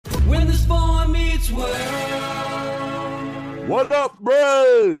World. What up,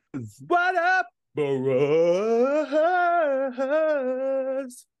 bros? What up, bros?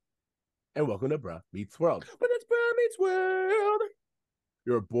 And welcome to Bruh Meets World. But it's Bruh Meets World.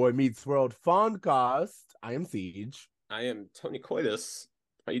 Your boy Meets World Fondcast. I am Siege. I am Tony Coitus.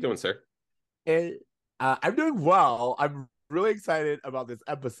 How you doing, sir? And I'm doing well. I'm really excited about this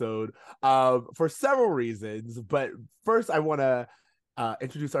episode for several reasons. But first, I want to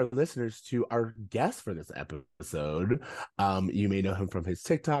introduce our listeners to our guest for this episode. You may know him from his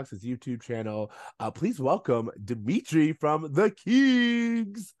TikToks, his YouTube channel. Please welcome Dimitri from The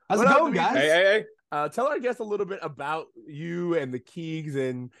Keegs. How's it going, guys? Hey. Tell our guests a little bit about you and The Keegs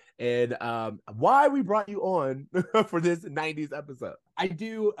and why we brought you on for this 90s episode. I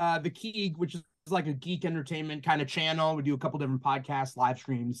do The Keeg, which is like a geek entertainment kind of channel. We do a couple different podcasts, live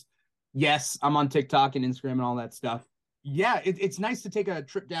streams. Yes, I'm on TikTok and Instagram and all that stuff. Yeah, it's nice to take a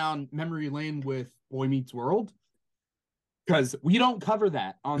trip down memory lane with Boy Meets World, because we don't cover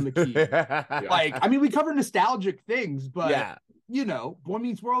that on The Keeg. Like, I mean, we cover nostalgic things, but yeah, you know, Boy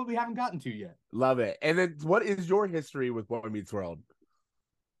Meets World we haven't gotten to yet. Love it. And then what is your history with Boy Meets World?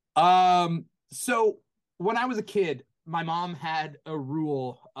 So when I was a kid, my mom had a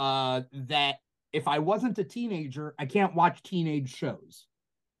rule that if I wasn't a teenager, I can't watch teenage shows.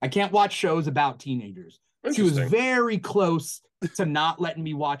 I can't watch shows about teenagers. She was very close to not letting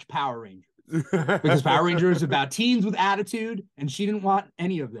me watch Power Rangers. Because Power Rangers is about teens with attitude, and she didn't want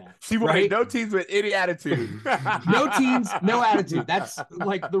any of that. She wanted no teens with any attitude. No teens, no attitude. That's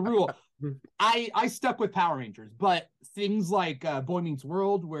like the rule. I stuck with Power Rangers, but things like Boy Meets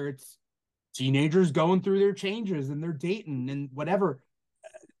World, where it's teenagers going through their changes and they're dating and whatever,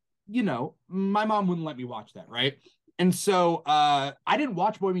 you know, my mom wouldn't let me watch that, right? And so I didn't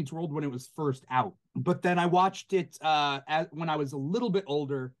watch Boy Meets World when it was first out, but then I watched it when I was a little bit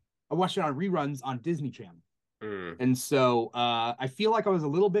older. I watched it on reruns on Disney Channel. And so I feel like I was a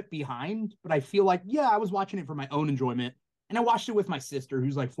little bit behind, but I feel like, yeah, I was watching it for my own enjoyment. And I watched it with my sister,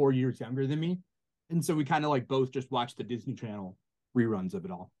 who's like 4 years younger than me. And so we kind of like both just watched the Disney Channel reruns of it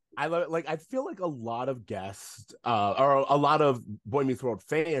all. I love it. Like, I feel like a lot of guests or a lot of Boy Meets World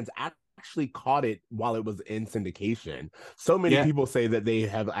fans actually caught it while it was in syndication. So many people say that they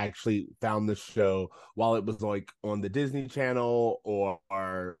have actually found the show while it was like on the Disney Channel or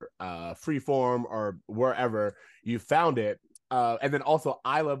Freeform or wherever you found it. And then also,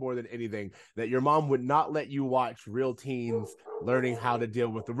 I love more than anything that your mom would not let you watch real teens learning how to deal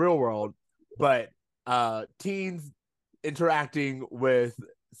with the real world, but teens interacting with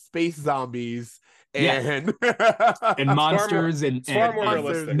space zombies and and monsters and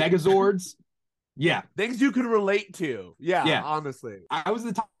megazords. Yeah, things you can relate to. Yeah, honestly, I was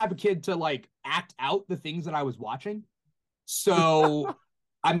the type of kid to like act out the things that I was watching. So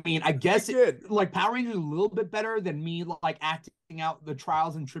I mean, I guess like Power Rangers is a little bit better than me like acting out the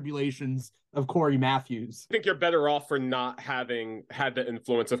trials and tribulations of Corey Matthews. I think you're better off for not having had the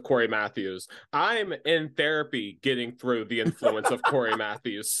influence of Corey Matthews. I'm in therapy getting through the influence of Corey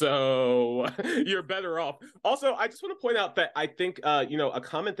Matthews, so you're better off. Also, I just want to point out that I think, a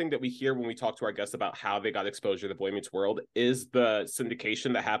common thing that we hear when we talk to our guests about how they got exposure to Boy Meets World is the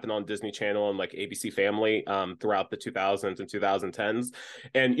syndication that happened on Disney Channel and like ABC Family throughout the 2000s and 2010s.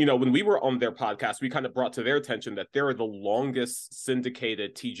 And, you know, when we were on their podcast, we kind of brought to their attention that they're the longest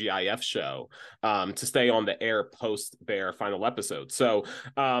syndicated TGIF show to stay on the air post their final episode. So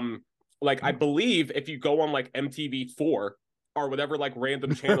I believe if you go on like MTV4 or whatever like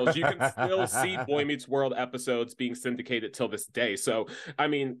random channels, you can still see Boy Meets World episodes being syndicated till this day. So I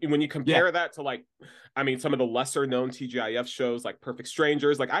mean, when you compare that to like, I mean, some of the lesser known TGIF shows like Perfect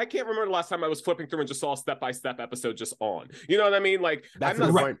Strangers, like I can't remember the last time I was flipping through and just saw a step-by-step episode just on, you know what I mean? Like that's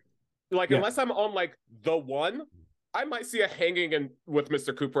I'm not right. Like unless I'm on like The One, I might see a Hanging in with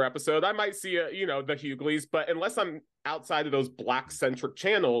Mr. Cooper episode. I might see the Hughleys, but unless I'm outside of those Black-centric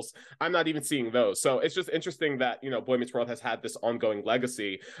channels, I'm not even seeing those. So it's just interesting that, Boy Meets World has had this ongoing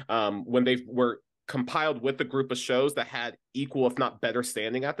legacy when they were compiled with a group of shows that had equal, if not better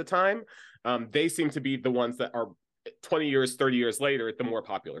standing at the time. They seem to be the ones that are 20 years, 30 years later, the more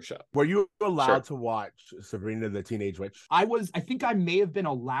popular show. Were you allowed to watch Sabrina the Teenage Witch? I think I may have been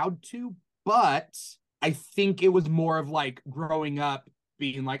allowed to, but I think it was more of like growing up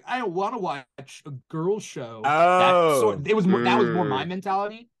being like, I don't want to watch a girls show. Oh, that was more my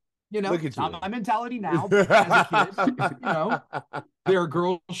mentality. You know, it's not my mentality now. As a kid, there are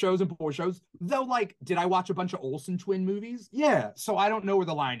girl shows and boy shows. Though, like, did I watch a bunch of Olsen twin movies? Yeah. So I don't know where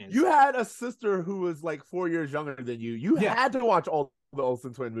the line is. You had a sister who was like 4 years younger than you. You had to watch all the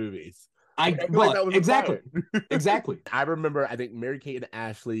Olsen twin movies. Exactly. I remember, I think Mary Kate and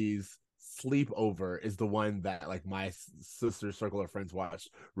Ashley's Sleepover is the one that like my sister's circle of friends watch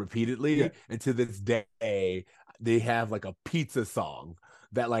repeatedly, and to this day they have like a pizza song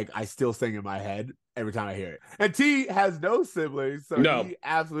that like I still sing in my head every time I hear it. And T has no siblings, so he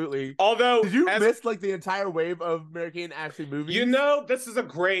absolutely. Although, did you miss like the entire wave of Mary-Kate and Ashley movies? You know, this is a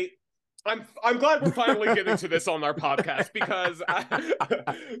great. I'm glad we're finally getting to this on our podcast because I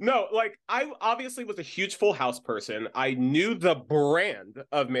obviously was a huge Full House person. I knew the brand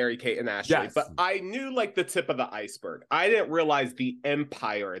of Mary-Kate and Ashley, but I knew like the tip of the iceberg. I didn't realize the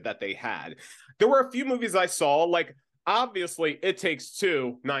empire that they had. There were a few movies I saw, like obviously It Takes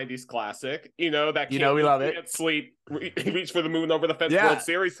Two, 90s classic, we love it. Can't Sleep, Reach for the Moon Over the Fence, World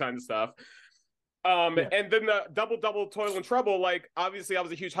Series kind of stuff. And then the Double Toil and Trouble, like obviously I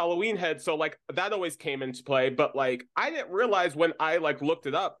was a huge Halloween head, so like that always came into play, but like I didn't realize when I like looked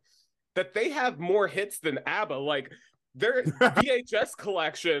it up that they have more hits than ABBA. Like their VHS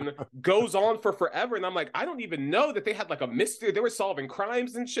collection goes on for forever, and I'm like, I don't even know that they had like a mystery. They were solving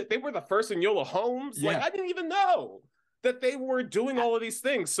crimes and shit. They were the first Enola Holmes. Like I didn't even know that they were doing all of these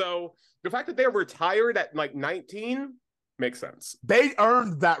things. So the fact that they're retired at like 19 makes sense. They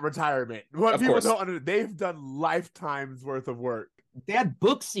earned that retirement. What people don't understand, they've done lifetimes worth of work. They had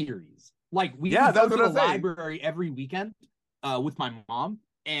book series. Like we would go to the library every weekend with my mom,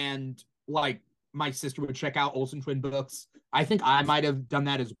 and like my sister would check out Olsen Twin books. I think I might have done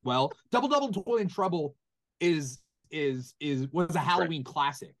that as well. Double Toil and Trouble was a Halloween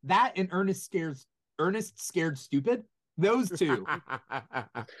classic. That and Ernest Scared Stupid. Those two.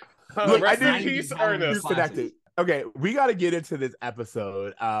 Look, I did piece Ernest connected. Okay, we got to get into this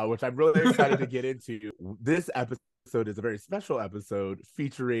episode, which I'm really excited to get into. This episode is a very special episode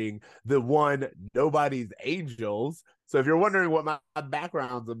featuring the one Nobody's Angels. So if you're wondering what my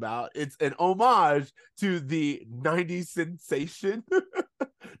background's about, it's an homage to the 90s sensation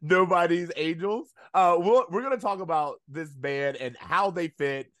Nobody's Angels. We're going to talk about this band and how they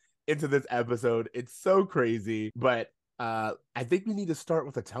fit into this episode. It's so crazy, but I think we need to start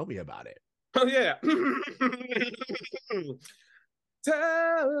with a tell me about it. Oh, yeah.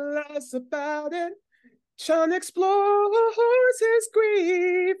 Tell us about it. Sean explores his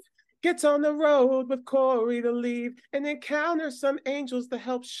grief, gets on the road with Corey to leave, and encounters some angels to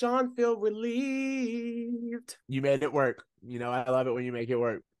help Sean feel relieved. You made it work. I love it when you make it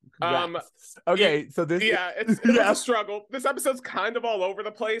work. Okay, so this it's a struggle. This episode's kind of all over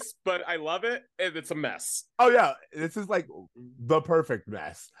the place, but I love it, and it's a mess. Oh yeah, this is like the perfect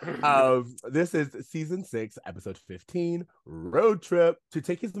mess. This is season 6, episode 15, Road Trip. To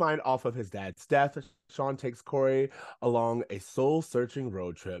take his mind off of his dad's death, Sean takes Corey along a soul-searching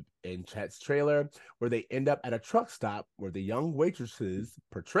road trip in Chet's trailer, where they end up at a truck stop where the young waitresses,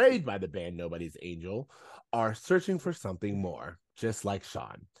 portrayed by the band Nobody's Angel, are searching for something more, just like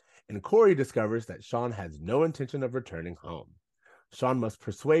Sean. And Corey discovers that Sean has no intention of returning home. Sean must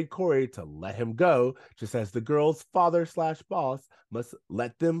persuade Corey to let him go, just as the girl's father/boss must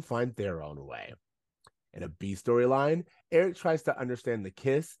let them find their own way. In a B storyline, Eric tries to understand the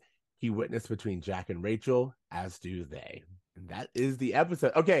kiss he witnessed between Jack and Rachel, as do they. And that is the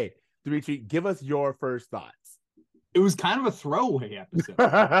episode. Okay, Dimitri, give us your first thoughts. It was kind of a throwaway episode.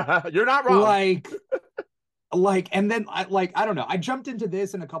 You're not wrong. And then I don't know. I jumped into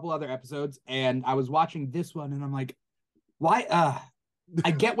this and a couple other episodes, and I was watching this one, and I'm like, why?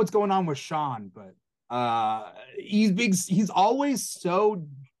 I get what's going on with Sean, but he's always so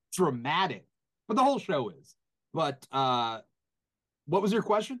dramatic. But the whole show is. But what was your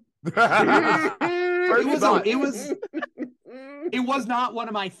question? It was not one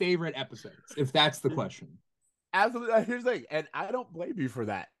of my favorite episodes, if that's the question. Absolutely. Here's the thing, and I don't blame you for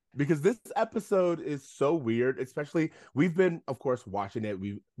that. Because this episode is so weird, especially we've been, of course, watching it.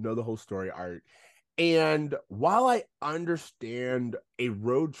 We know the whole story arc. And while I understand a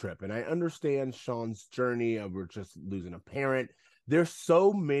road trip and I understand Sean's journey of we're just losing a parent, there's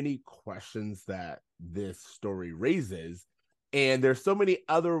so many questions that this story raises. And there's so many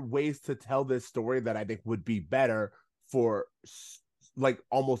other ways to tell this story that I think would be better for like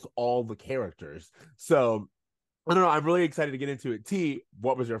almost all the characters. So I don't know. I'm really excited to get into it. T,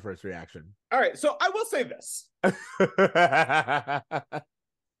 what was your first reaction? All right. So I will say this.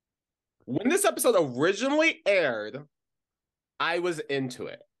 When this episode originally aired, I was into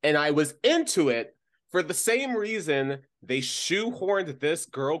it. And I was into it for the same reason they shoehorned this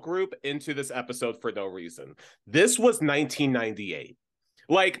girl group into this episode for no reason. This was 1998.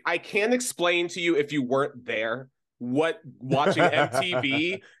 Like, I can't explain to you if you weren't there what watching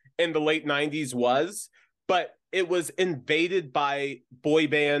MTV in the late 90s was, but it was invaded by boy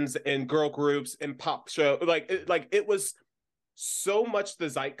bands and girl groups and pop show. Like it was so much the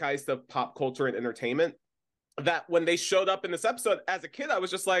zeitgeist of pop culture and entertainment that when they showed up in this episode as a kid, I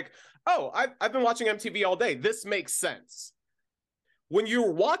was just like, oh, I've been watching MTV all day. This makes sense. When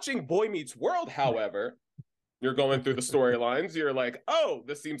you're watching Boy Meets World, however, you're going through the storylines, you're like, oh,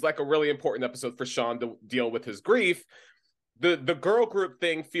 this seems like a really important episode for Sean to deal with his grief. The girl group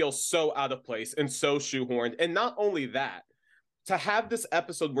thing feels so out of place and so shoehorned. And not only that, to have this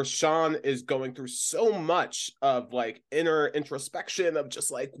episode where Sean is going through so much of like inner introspection of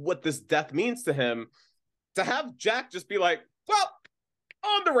just like what this death means to him, to have Jack just be like, well,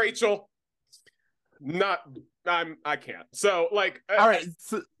 on to Rachel. I can't. So like, all right.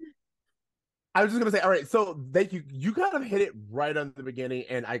 So I was just gonna say, all right. So thank you. You kind of hit it right on the beginning,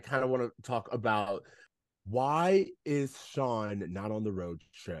 and I kind of want to talk about why is Sean not on the road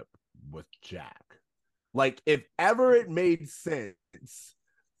trip with Jack? Like, if ever it made sense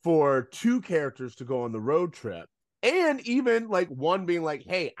for two characters to go on the road trip, and even like one being like,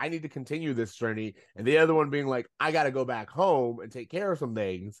 hey, I need to continue this journey, and the other one being like, I got to go back home and take care of some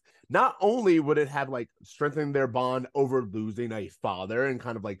things, not only would it have like strengthened their bond over losing a father and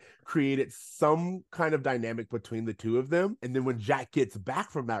kind of like created some kind of dynamic between the two of them. And then when Jack gets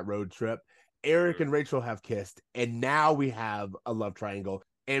back from that road trip, Eric and Rachel have kissed, and now we have a love triangle.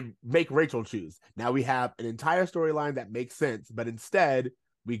 And make Rachel choose. Now we have an entire storyline that makes sense, but instead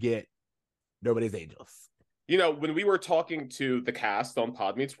we get Nobody's Angels. You know, when we were talking to the cast on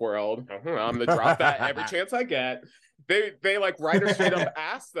Pod Meets World, I'm going to drop that every chance I get. They like Ryder straight up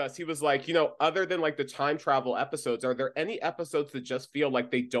asked us, he was like, you know, other than like the time travel episodes, are there any episodes that just feel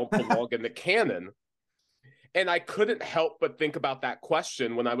like they don't belong in the canon? And I couldn't help but think about that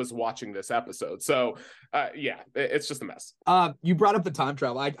question when I was watching this episode. So, yeah, it's just a mess. You brought up the time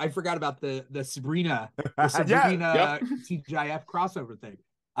travel. I forgot about the Sabrina TGIF crossover thing.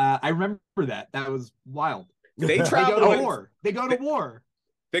 I remember that. That was wild. They travel to war. They go to war.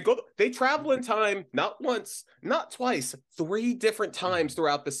 They travel in time not once, not twice, 3 different times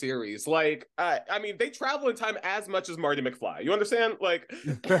throughout the series. Like, I mean, they travel in time as much as Marty McFly. You understand? Like,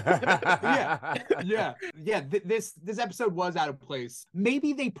 yeah. This episode was out of place.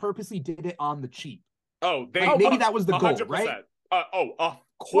 Maybe they purposely did it on the cheap. Oh, maybe that was the goal, 100%. Right? Of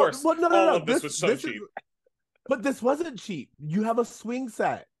course. Well, no. All of this was so cheap. But this wasn't cheap. You have a swing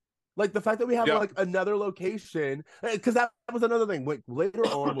set. Like the fact that we have like another location, because that was another thing. Like, later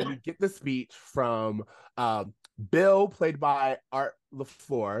on, when we get the speech from Bill, played by Art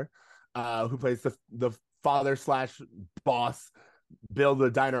LaFleur, who plays the father / boss, Bill,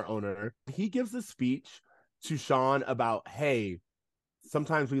 the diner owner, he gives a speech to Sean about, hey,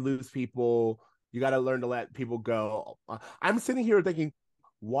 sometimes we lose people. You got to learn to let people go. I'm sitting here thinking,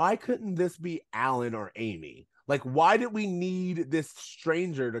 why couldn't this be Alan or Amy? Like, why did we need this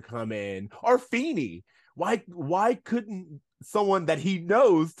stranger to come in? Or Feeney? Why couldn't someone that he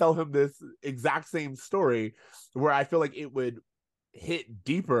knows tell him this exact same story, where I feel like it would hit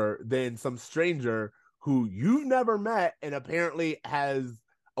deeper than some stranger who you've never met and apparently has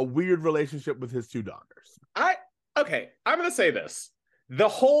a weird relationship with his 2 daughters? I'm going to say this. The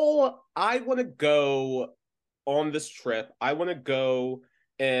whole, I want to go on this trip. I want to go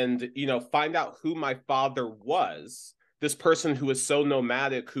and, you know, find out who my father was. This person who was so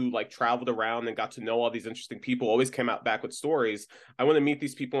nomadic, who like traveled around and got to know all these interesting people, always came out back with stories. I want to meet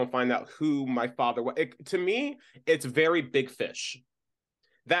these people and find out who my father was. To me, it's very Big Fish.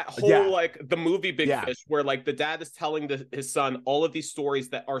 That whole, like the movie Big Fish, where like the dad is telling his son all of these stories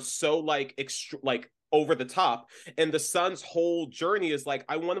that are so like over the top. And the son's whole journey is like,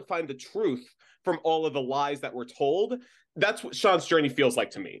 I want to find the truth from all of the lies that were told. That's what Sean's journey feels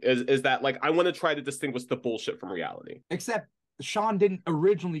like to me, is that like, I want to try to distinguish the bullshit from reality. Except Sean didn't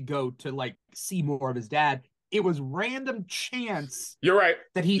originally go to like see more of his dad. It was random chance. You're right.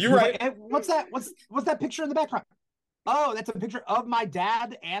 That you're right. Like, hey, what's that? What's that picture in the background? Oh, that's a picture of my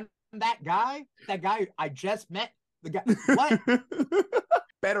dad and that guy I just met. The guy. What?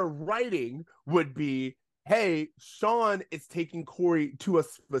 Better writing would be, hey, Sean is taking Corey to a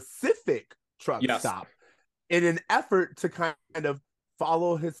specific truck stop in an effort to kind of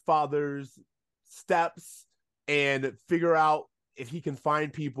follow his father's steps and figure out if he can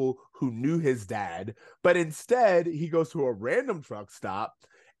find people who knew his dad. But instead, he goes to a random truck stop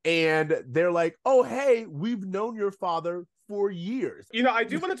and they're like, oh, hey, we've known your father for years. You know, I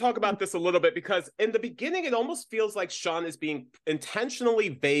do want to talk about this a little bit, because in the beginning, it almost feels like Sean is being intentionally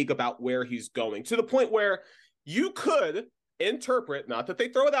vague about where he's going, to the point where you could interpret, not that they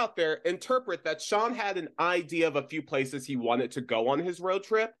throw it out there, interpret that Sean had an idea of a few places he wanted to go on his road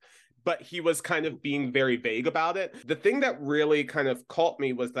trip, but he was kind of being very vague about it. The thing that really kind of caught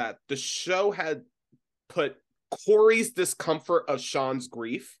me was that the show had put Corey's discomfort of Sean's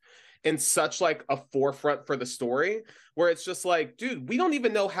grief in such like a forefront for the story, where it's just like, dude, we don't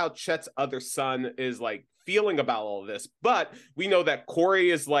even know how Chet's other son is like feeling about all of this, but we know that Corey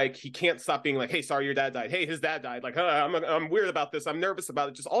is like, he can't stop being like, hey, sorry your dad died, hey, his dad died, like, I'm weird about this, I'm nervous about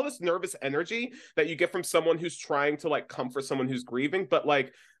it, just all this nervous energy that you get from someone who's trying to like comfort someone who's grieving. But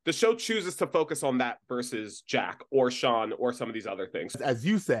like the show chooses to focus on that versus Jack or Sean or some of these other things. As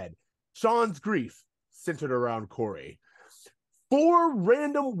you said, Sean's grief centered around Corey. 4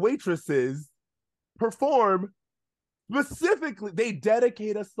 random waitresses perform specifically, they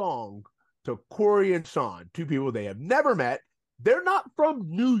dedicate a song to Corey and Sean, 2 people they have never met. They're not from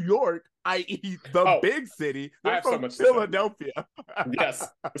New York, i.e. the big city. They're from Philadelphia. Yes,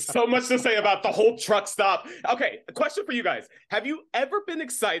 so much to say about the whole truck stop. Okay, a question for you guys. Have you ever been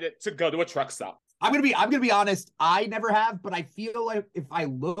excited to go to a truck stop? I'm gonna be honest, I never have, but I feel like if I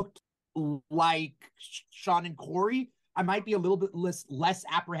looked like Sean and Corey, I might be a little bit less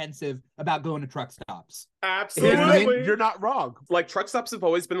apprehensive about going to truck stops. Absolutely. You're not wrong. Like, truck stops have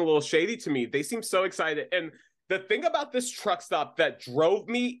always been a little shady to me. They seem so excited. And the thing about this truck stop that drove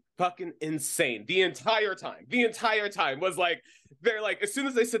me fucking insane the entire time was like, they're like, as soon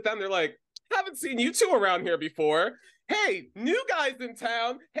as they sit down, they're like, haven't seen you 2 around here before. Hey, new guys in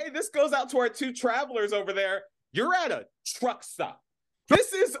town. Hey, this goes out to our 2 travelers over there. You're at a truck stop.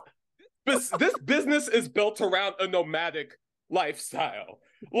 This business is built around a nomadic lifestyle.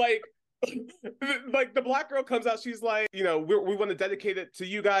 Like the black girl comes out, she's like, you know, we want to dedicate it to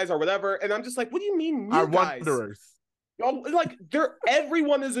you guys or whatever. And I'm just like, what do you mean new guys? Wanderers. Like,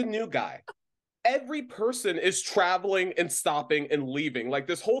 everyone is a new guy. Every person is traveling and stopping and leaving. Like,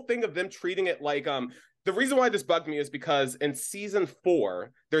 this whole thing of them treating it like the reason why this bugged me is because in season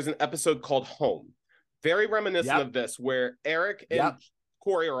 4, there's an episode called Home. Very reminiscent of this, where Eric and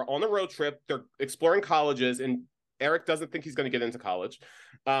Corey are on a road trip. They're exploring colleges, and Eric doesn't think he's going to get into college.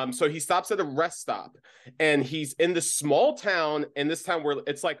 So he stops at a rest stop, and he's in this small town, in this town where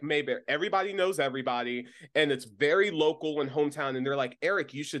it's like Mayberry. Everybody knows everybody, and it's very local and hometown. And they're like,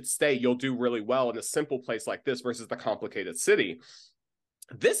 Eric, you should stay. You'll do really well in a simple place like this versus the complicated city.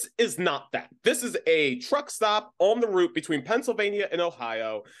 This is not that. This is a truck stop on the route between Pennsylvania and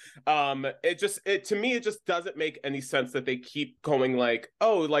Ohio. To me, it just doesn't make any sense that they keep going like,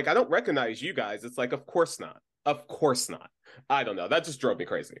 oh, like, I don't recognize you guys. It's like, of course not. Of course not. I don't know. That just drove me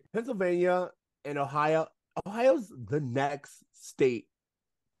crazy. Pennsylvania and Ohio's the next state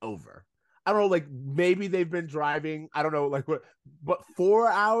over. I don't know, like, maybe they've been driving, I don't know, like, what, but 4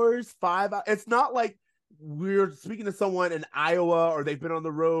 hours, 5 hours. It's not like we're speaking to someone in Iowa or they've been on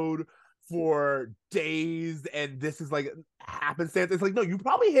the road for days and this is like happenstance. It's like, no, you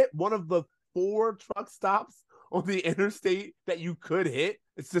probably hit one of the 4 truck stops on the interstate that you could hit.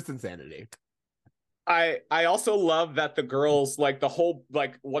 It's just insanity. I also love that the girls, like, the whole,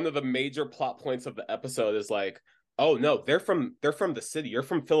 like, one of the major plot points of the episode is like, oh no, they're from the city. You're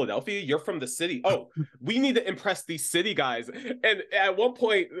from Philadelphia. You're from the city. Oh, we need to impress these city guys. And at one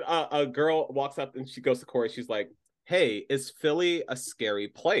point, a girl walks up and she goes to Corey. She's like, hey, is Philly a scary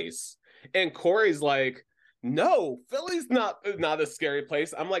place? And Corey's like, no, Philly's not a scary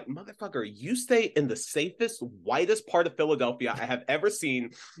place. I'm like, motherfucker, you stay in the safest, whitest part of Philadelphia I have ever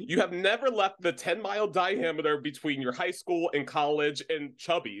seen. You have never left the 10-mile diameter between your high school and college and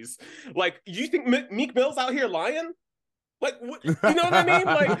Chubby's. Like, you think Meek Mill's out here lying? Like, you know what I mean?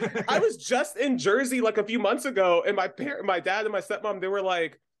 Like, I was just in Jersey like a few months ago, and my dad and my stepmom, they were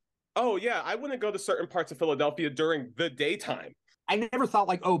like, oh yeah, I wouldn't go to certain parts of Philadelphia during the daytime. I never thought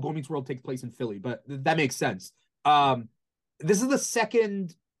like, oh, Boy Meets World takes place in Philly, but that makes sense. This is the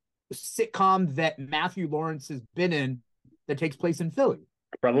second sitcom that Matthew Lawrence has been in that takes place in Philly.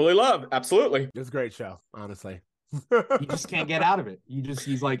 Brotherly Love, absolutely. It's a great show, honestly. You just can't get out of it.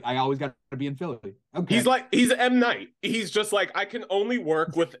 He's like, I always got to be in Philly. Okay. He's M. Night. He's just like, I can only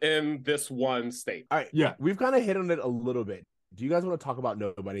work within this one state. All right. Yeah. We've kind of hit on it a little bit. Do you guys want to talk about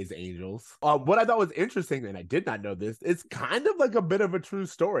Nobody's Angels? What I thought was interesting, and I did not know this, it's kind of like a bit of a true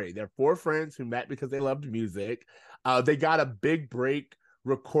story. They're 4 friends who met because they loved music. They got a big break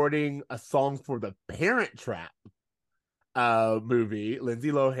recording a song for the Parent Trap movie,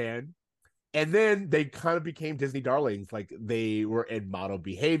 Lindsay Lohan. And then they kind of became Disney darlings. Like, they were in Model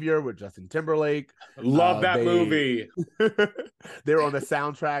Behavior with Justin Timberlake. Love that movie. They were on the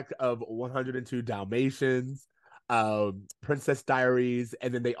soundtrack of 102 Dalmatians. Princess Diaries,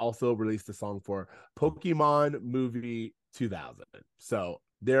 and then they also released a song for Pokemon Movie 2000. So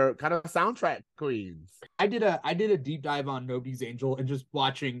they're kind of soundtrack queens. I did a deep dive on Nobody's Angel and just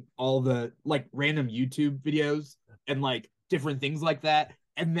watching all the like random YouTube videos and like different things like that.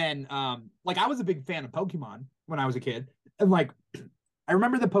 And then like I was a big fan of Pokemon when I was a kid. And like, I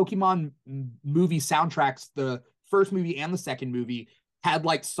remember the Pokemon movie soundtracks, the first movie and the second movie had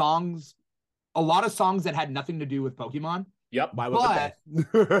like songs, a lot of songs that had nothing to do with Pokemon. Yep. But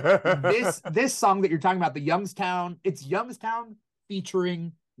this song that you're talking about, the Youngstown, it's Youngstown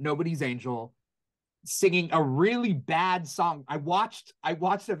featuring Nobody's Angel singing a really bad song. I watched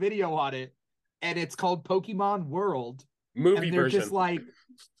a video on it, and it's called Pokemon World. Movie and they're version.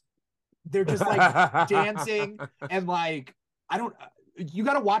 They're just like dancing and like, you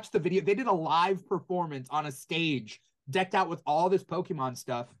got to watch the video. They did a live performance on a stage decked out with all this Pokemon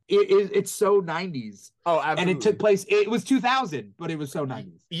stuff. It's so 90s. Oh, absolutely. And it took place, it was 2000, but it was so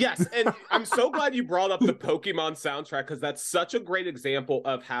 90s. Yes, and I'm so glad you brought up the Pokemon soundtrack, because that's such a great example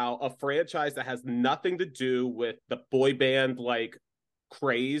of how a franchise that has nothing to do with the boy band like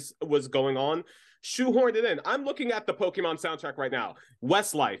craze was going on, shoehorned it in. I'm looking at the Pokemon soundtrack right now.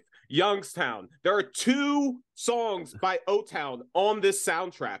 Westlife, Youngstown. There are 2 songs by O-Town on this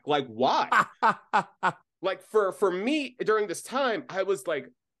soundtrack. Like, why? Like, for me, during this time, I was like,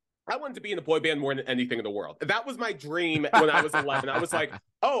 I wanted to be in a boy band more than anything in the world. That was my dream when I was 11. I was like,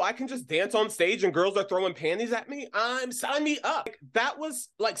 oh, I can just dance on stage and girls are throwing panties at me? Sign me up. Like, that was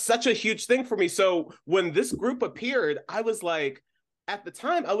like such a huge thing for me. So when this group appeared, I was like, at the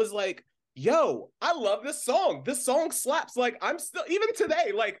time, I was like, yo, I love this song. This song slaps. Like, I'm still, even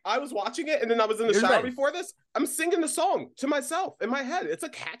today, like, I was watching it and then I was in the shower before this. I'm singing the song to myself in my head. It's a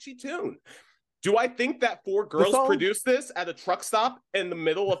catchy tune. Do I think that 4 girls produced this at a truck stop in the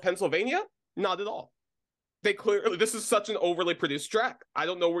middle of Pennsylvania? Not at all. They clearly, this is such an overly produced track. I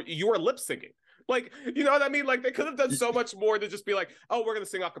don't know where you are lip syncing. Like, you know what I mean? Like, they could have done so much more to just be like, oh, we're going to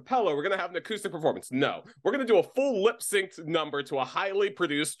sing a cappella. We're going to have an acoustic performance. No, we're going to do a full lip synced number to a highly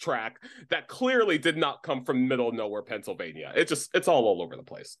produced track that clearly did not come from middle of nowhere, Pennsylvania. It's all over the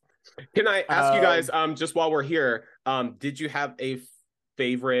place. Can I ask you guys, just while we're here, did you have a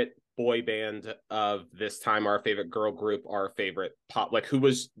favorite boy band of this time, our favorite girl group, our favorite pop? Like, who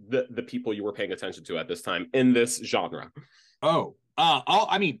was the people you were paying attention to at this time in this genre?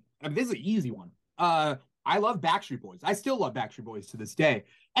 I mean, this is an easy one. I love Backstreet Boys. I still love Backstreet Boys to this day.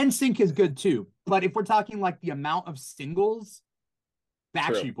 NSYNC is good too. But if we're talking like the amount of singles,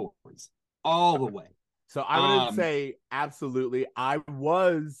 Backstreet Boys all the way. So I would say absolutely. I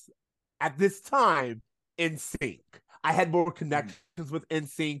was at this time NSYNC. I had more connections with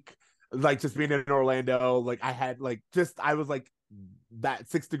NSYNC, like just being in Orlando. Like I had I was like that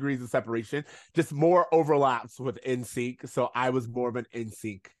 6 degrees of separation, just more overlaps with NSYNC. So I was more of an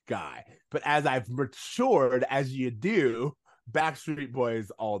NSYNC guy. But as I've matured, as you do, Backstreet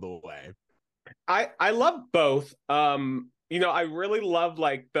Boys all the way. I love both. You know, I really love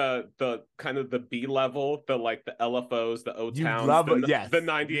like the kind of the B level, the like the LFOs, the O-Towns, the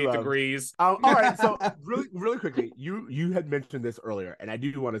 98 degrees. All right, so really quickly, you had mentioned this earlier, and I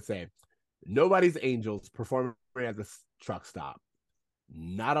do want to say, Nobody's Angels performing at the truck stop,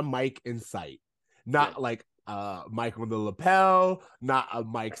 not a mic in sight, not like a mic on the lapel, not a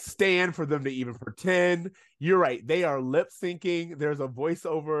mic stand for them to even pretend. You're right, they are lip syncing. There's a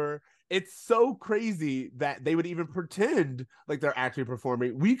voiceover. It's so crazy that they would even pretend like they're actually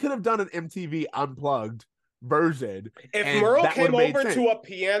performing. We could have done an MTV Unplugged version. If Merle came over to a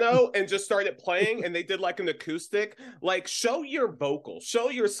piano and just started playing and they did like an acoustic, like show your vocals, show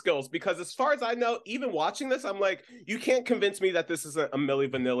your skills. Because as far as I know, even watching this, I'm like, you can't convince me that this is a Milli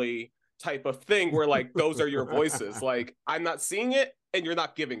Vanilli type of thing where like those are your voices. Like, I'm not seeing it and you're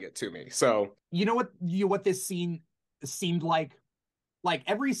not giving it to me. So you know what this scene seemed like? Like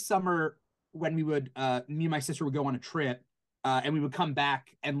every summer when we would, me and my sister would go on a trip and we would come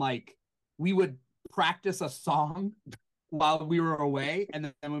back and like, we would practice a song while we were away. And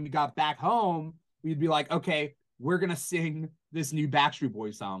then when we got back home, we'd be like, okay, we're going to sing this new Backstreet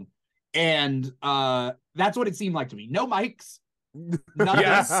Boys song. And that's what it seemed like to me. No mics,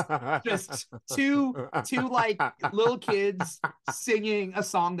 nothing, just two like little kids singing a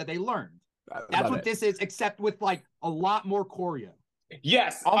song that they learned. That's what this is, except with like a lot more choreo.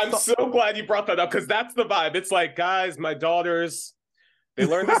 Yes, also, I'm so glad you brought that up because that's the vibe. It's like, guys, my daughters, they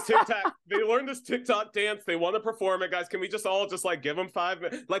learned this TikTok dance. They want to perform it, guys. Can we just all just like give them 5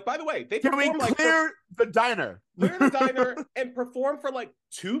 minutes? Like, by the way, they can we clear the diner, and perform for like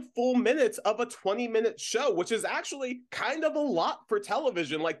 2 full minutes of a 20-minute show, which is actually kind of a lot for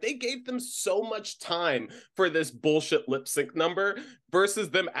television. Like, they gave them so much time for this bullshit lip sync number versus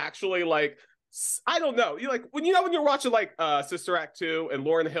them actually like, I don't know. You like when you're watching like Sister Act 2 and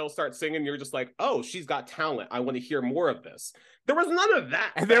Lauryn Hill starts singing, you're just like, oh, she's got talent. I want to hear more of this. There was none of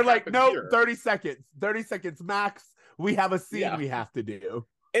that. And they're like, no, here. 30 seconds max. We have a scene we have to do.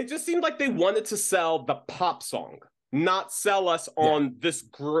 It just seemed like they wanted to sell the pop song, not sell us on this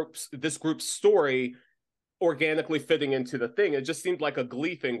group's story organically fitting into the thing. It just seemed like a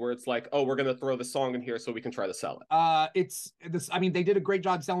Glee thing where it's like, oh, we're gonna throw the song in here so we can try to sell it. It's this. I mean, they did a great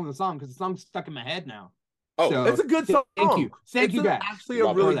job selling the song because the song's stuck in my head now. Oh, so, it's a good song. Thank you, guys. Actually,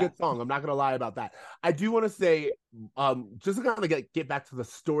 a really good song. I'm not gonna lie about that. I do want to say, just to kind of get back to the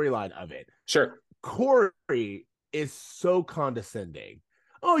storyline of it. Sure. Corey is so condescending.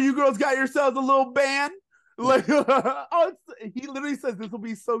 Oh, you girls got yourselves a little band. Like, he literally says this will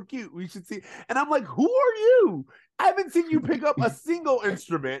be so cute. We should see. And I'm like, who are you? I haven't seen you pick up a single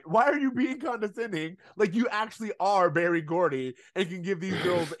instrument. Why are you being condescending? Like you actually are Berry Gordy and can give these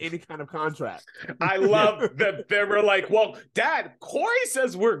girls any kind of contract. I love that they were like, well, Dad, Corey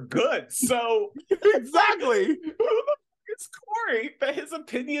says we're good. So exactly. It's Corey that his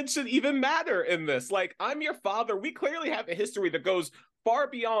opinion should even matter in this. Like, I'm your father. We clearly have a history that goes far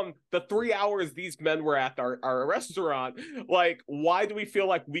beyond the 3 hours these men were at our restaurant. Like, why do we feel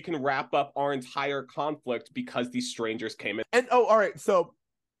like we can wrap up our entire conflict because these strangers came in? And all right, so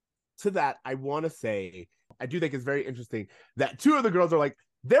to that, I want to say, I do think it's very interesting that two of the girls are like,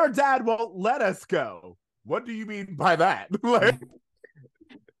 their dad won't let us go. What do you mean by that? Like,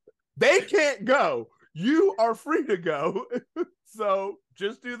 they can't go. You are free to go. So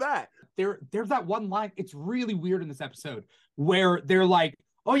just do that. There's that one line. It's really weird in this episode where they're like,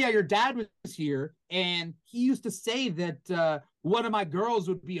 oh yeah, your dad was here and he used to say that one of my girls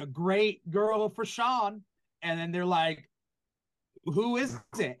would be a great girl for Sean. And then they're like, who is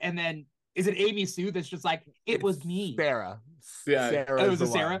it? And then is it Amy Sue that's just like, it was me. Sarah. Yeah. Sarah it was a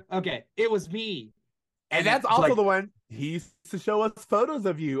Sarah? Okay. It was me. And that's also like, the one he used to show us photos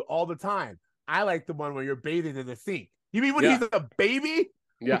of you all the time. I like the one where you're bathing in the sink. You mean when he's a baby?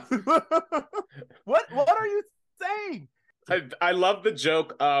 Yeah. What are you saying? I love the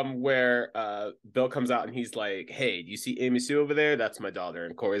joke where Bill comes out and he's like, hey, do you see Amy Sue over there? That's my daughter.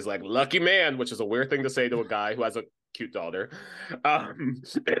 And Corey's like, lucky man, which is a weird thing to say to a guy who has a cute daughter. And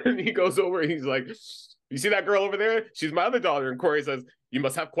he goes over and he's like, you see that girl over there? She's my other daughter. And Corey says, you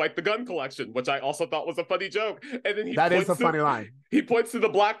must have quite the gun collection, which I also thought was a funny joke. And then that is a funny line. He points to the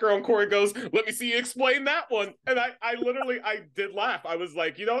black girl and Corey goes, let me see you explain that one. And I literally did laugh. I was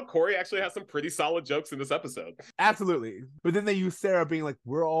like, you know, Corey actually has some pretty solid jokes in this episode. Absolutely. But then they use Sarah being like,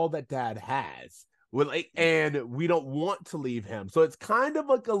 we're all that dad has. And we don't want to leave him. So it's kind of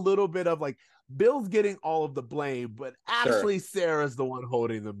like a little bit of like Bill's getting all of the blame, but actually Sarah's the one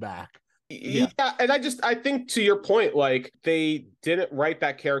holding them back. Yeah, and I think to your point, like they didn't write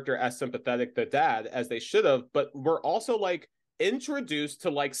that character as sympathetic to dad as they should have, but we're also like introduced to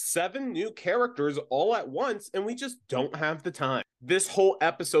like 7 new characters all at once, and we just don't have the time. This whole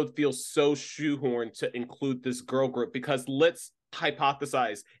episode feels so shoehorned to include this girl group because let's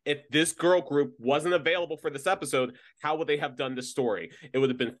hypothesize if this girl group wasn't available for this episode, how would they have done the story? It would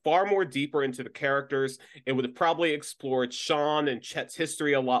have been far more deeper into the characters. It would have probably explored Sean and Chet's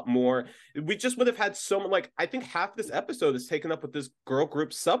history a lot more. We just would have had so much, like, I think half this episode is taken up with this girl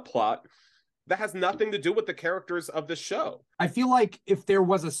group subplot that has nothing to do with the characters of the show. I feel like if there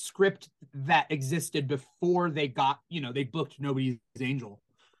was a script that existed before they got, they booked Nobody's Angel,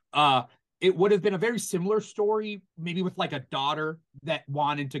 it would have been a very similar story, maybe with like a daughter that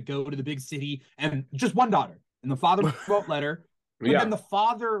wanted to go to the big city and just one daughter. And the father won't let her. But then the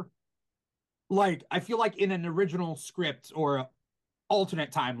father, like, I feel like in an original script or an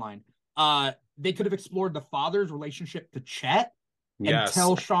alternate timeline, they could have explored the father's relationship to Chet and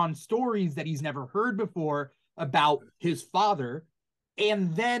tell Sean stories that he's never heard before about his father.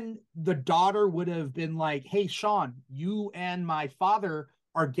 And then the daughter would have been like, hey, Sean, you and my father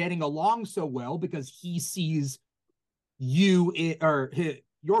are getting along so well because he sees your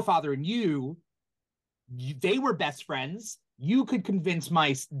father and you, they were best friends. You could convince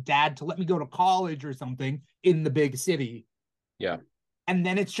my dad to let me go to college or something in the big city. Yeah. And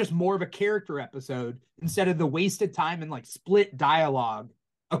then it's just more of a character episode instead of the wasted time and like split dialogue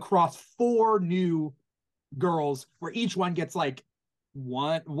across 4 new girls where each one gets like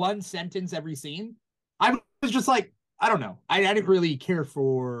one sentence every scene. I was just like, I don't know. I didn't really care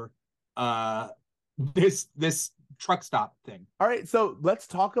for this truck stop thing. All right, so let's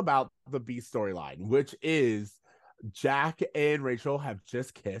talk about the B storyline, which is Jack and Rachel have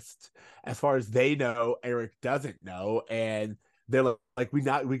just kissed. As far as they know, Eric doesn't know, and they're like, we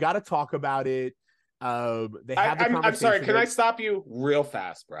got to talk about it. They have the conversation. I'm sorry. Can I stop you real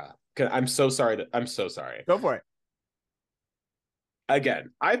fast, bro? I'm so sorry. I'm so sorry. Go for it. Again,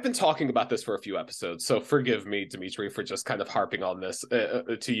 I've been talking about this for a few episodes, so forgive me, Dimitri, for just kind of harping on this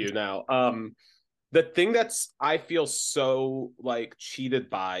to you now. The thing that's I feel so like cheated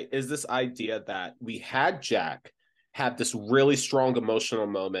by is this idea that we had Jack have this really strong emotional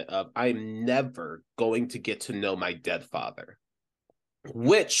moment of I'm never going to get to know my dead father,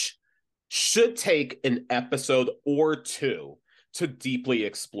 which should take an episode or two to deeply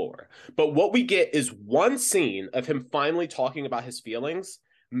explore. But what we get is one scene of him finally talking about his feelings,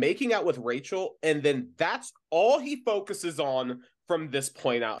 making out with Rachel, and then that's all he focuses on from this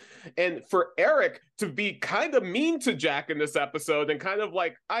point out. And for Eric to be kind of mean to Jack in this episode and kind of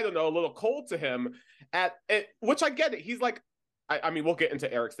like, I don't know, a little cold to him at it, which I get it. He's like, I mean, we'll get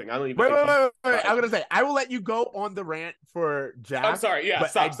into Eric's thing. I don't even wait. I'm gonna say I will let you go on the rant for Jack. I'm sorry. Yeah,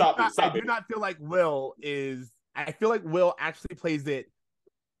 stop. I do not feel like Will is. I feel like Will actually plays it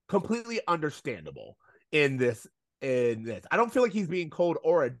completely understandable in this. I don't feel like he's being cold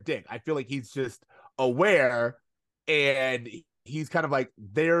or a dick. I feel like he's just aware, and he's kind of like,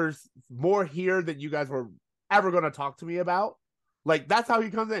 there's more here than you guys were ever going to talk to me about. Like, that's how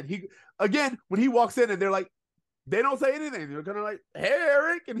he comes in. He, again, when he walks in and they're like, they don't say anything. They're kind of like, hey,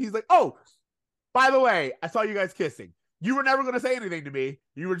 Eric. And he's like, oh, by the way, I saw you guys kissing. You were never going to say anything to me.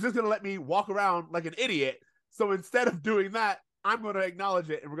 You were just going to let me walk around like an idiot. So instead of doing that, I'm going to acknowledge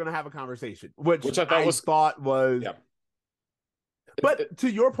it and we're going to have a conversation, which I thought was. Yeah. But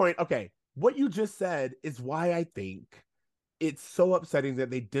to your point, okay, what you just said is why I think it's so upsetting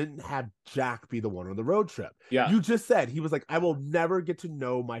that they didn't have Jack be the one on the road trip. Yeah. You just said, he was like, I will never get to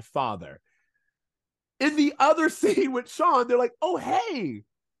know my father. In the other scene with Sean, they're like, oh, hey,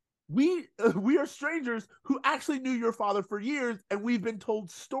 we are strangers who actually knew your father for years, and we've been told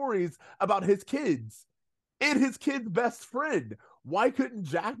stories about his kids and his kid's best friend. Why couldn't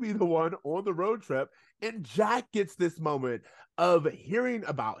Jack be the one on the road trip? And Jack gets this moment of hearing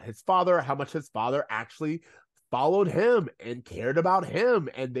about his father, how much his father actually followed him and cared about him.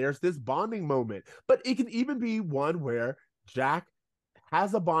 And there's this bonding moment. But it can even be one where Jack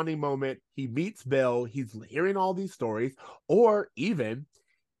has a bonding moment. He meets Bill. He's hearing all these stories. Or even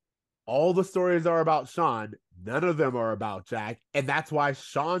all the stories are about Sean. None of them are about Jack. And that's why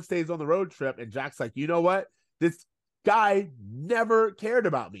Sean stays on the road trip. And Jack's like, you know what? This guy never cared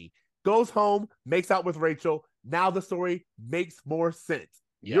about me. Goes home, makes out with Rachel. Now the story makes more sense.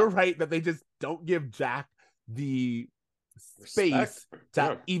 Yeah. You're right that they just don't give Jack the space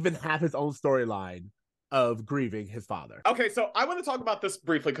to even have his own storyline of grieving his father. Okay, so I want to talk about this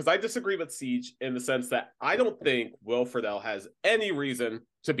briefly because I disagree with Siege in the sense that I don't think Will Friedle has any reason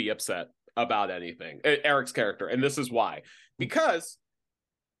to be upset about anything, Eric's character, and this is why. Because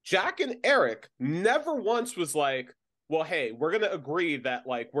Jack and Eric never once was like, well, hey, we're going to agree that,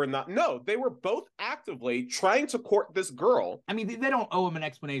 like, we're not. No, they were both actively trying to court this girl. I mean, they don't owe him an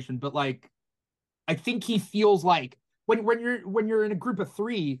explanation, but, like, I think he feels like when you're in a group of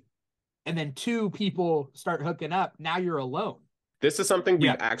three and then two people start hooking up, now you're alone. This is something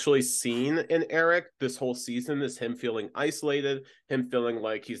we've actually seen in Eric this whole season, is him feeling isolated, him feeling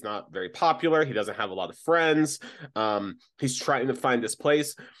like he's not very popular. He doesn't have a lot of friends. He's trying to find this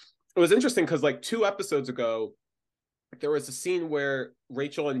place. It was interesting because, like, 2 episodes ago, there was a scene where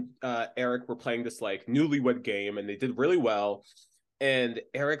Rachel and Eric were playing this, like, newlywed game, and they did really well. And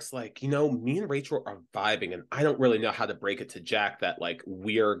Eric's like, you know, me and Rachel are vibing, and I don't really know how to break it to Jack that, like,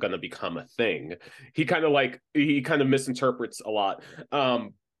 we're going to become a thing. He kind of misinterprets a lot.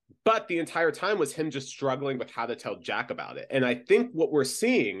 But the entire time was him just struggling with how to tell Jack about it. And I think what we're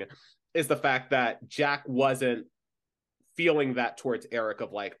seeing is the fact that Jack wasn't feeling that towards Eric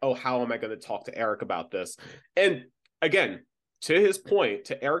of like, oh, how am I going to talk to Eric about this? And again, to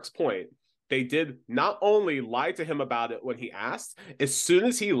Eric's point, they did not only lie to him about it when he asked, as soon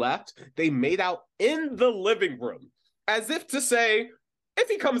as he left, they made out in the living room, as if to say, if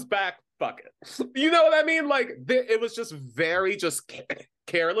he comes back, fuck it. You know what I mean? Like, it was just very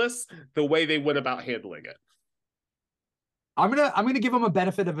careless the way they went about handling it. I'm gonna give him a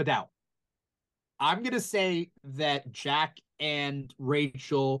benefit of a doubt. I'm gonna say that Jack and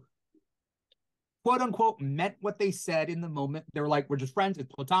Rachel, quote unquote, meant what they said in the moment. They were like, we're just friends,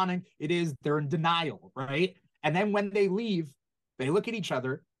 it's platonic. They're in denial, right? And then when they leave, they look at each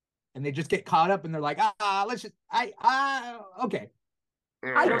other and they just get caught up and they're like, okay.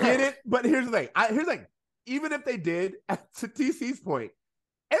 I get it, but here's the thing. Even if they did, to TC's point,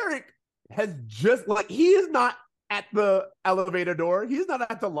 Eric has just, like, he is not at the elevator door. He's not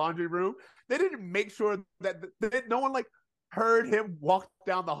at the laundry room. They didn't make sure that no one, like, heard him walk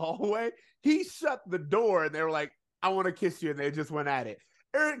down the hallway. He shut the door and they were like, I want to kiss you. And they just went at it.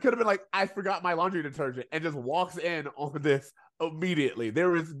 Eric could have been like, I forgot my laundry detergent, and just walks in on this immediately.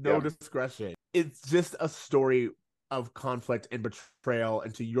 There is no discretion. It's just a story of conflict and betrayal.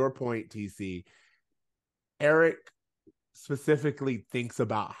 And to your point, TC, Eric specifically thinks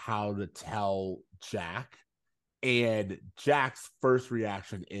about how to tell Jack, and Jack's first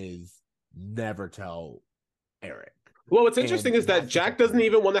reaction is never tell Eric. Well, what's interesting is that Jack doesn't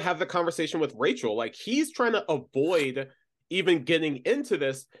even want to have the conversation with Rachel. Like, he's trying to avoid even getting into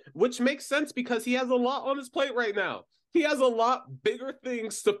this, which makes sense because he has a lot on his plate right now. He has a lot bigger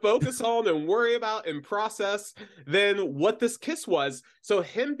things to focus on and worry about and process than what this kiss was. So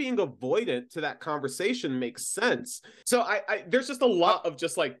him being avoidant to that conversation makes sense. So I there's just a lot of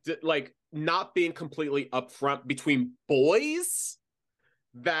just like not being completely upfront between boys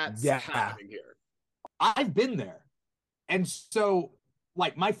that's happening here. I've been there. And so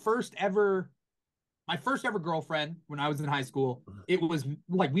like my first ever girlfriend when I was in high school, it was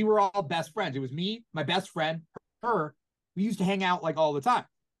like we were all best friends. It was me, my best friend, her. We used to hang out like all the time.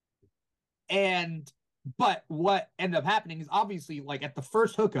 But what ended up happening is obviously like at the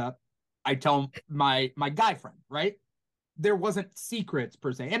first hookup, I tell my guy friend, right? There wasn't secrets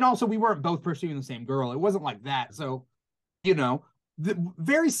per se. And also we weren't both pursuing the same girl. It wasn't like that. So, you know,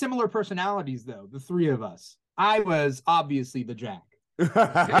 very similar personalities though, the three of us. I was obviously the Jack.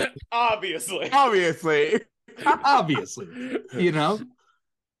 Obviously, you know.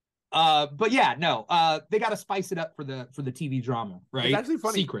 But yeah, no. They got to spice it up for the TV drama, right? It's actually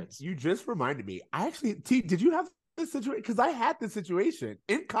funny. Secrets. You just reminded me. I actually, T, did you have this situation? Because I had this situation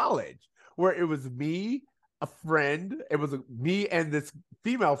in college where it was me, a friend. It was me and this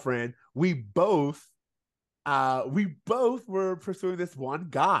female friend. We both were pursuing this one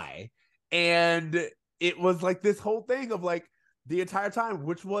guy, and it was like this whole thing of like the entire time,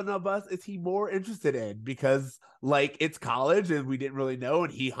 which one of us is he more interested in? Because like it's college and we didn't really know,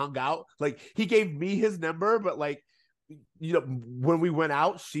 and he hung out. Like he gave me his number, but like, you know, when we went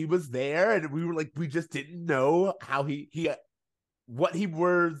out, she was there, and we were like, we just didn't know how what he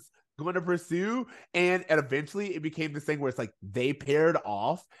was going to pursue. And eventually it became this thing where it's like they paired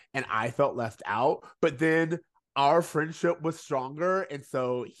off and I felt left out, but then our friendship was stronger, and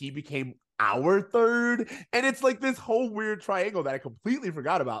so he became our third, and it's like this whole weird triangle that I completely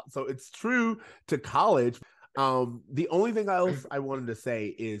forgot about. So it's true to college. The only thing else I wanted to say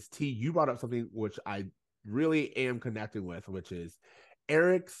is, T, you brought up something which I really am connecting with, which is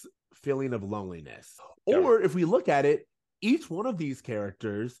Eric's feeling of loneliness. Or if we look at it, each one of these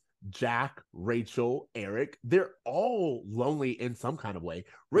characters, Jack, Rachel, Eric, they're all lonely in some kind of way.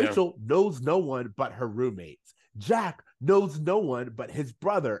 Rachel knows no one but her roommates. Jack knows no one but his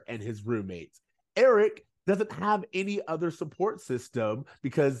brother and his roommates. Eric doesn't have any other support system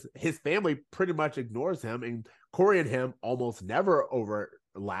because his family pretty much ignores him, and Corey and him almost never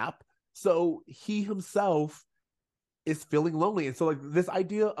overlap. So he himself is feeling lonely. And so like this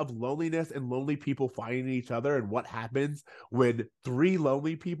idea of loneliness and lonely people finding each other, and what happens when three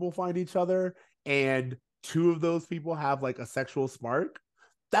lonely people find each other and two of those people have like a sexual spark,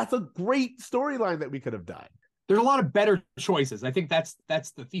 that's a great storyline that we could have done. There's a lot of better choices. I think that's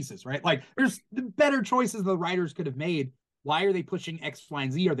the thesis, right? Like there's the better choices the writers could have made. Why are they pushing X, Y,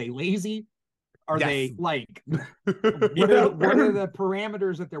 and Z? Are they lazy? Are they like what are the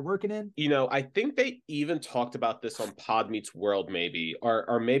parameters that they're working in? You know, I think they even talked about this on Pod Meets World, maybe,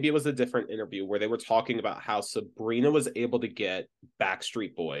 or maybe it was a different interview where they were talking about how Sabrina was able to get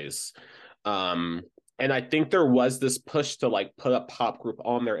Backstreet Boys. And I think there was this push to like put a pop group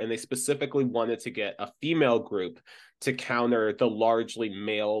on there, and they specifically wanted to get a female group to counter the largely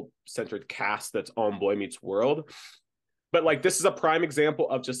male-centered cast that's on Boy Meets World. But like, this is a prime example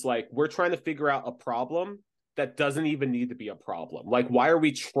of just like, we're trying to figure out a problem that doesn't even need to be a problem. Like, why are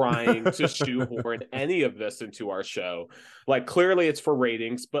we trying to shoehorn any of this into our show? Like, clearly it's for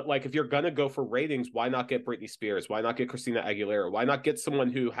ratings, but like, if you're going to go for ratings, why not get Britney Spears? Why not get Christina Aguilera? Why not get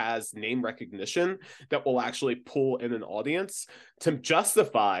someone who has name recognition that will actually pull in an audience to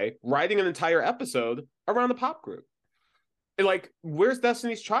justify writing an entire episode around the pop group? And like, where's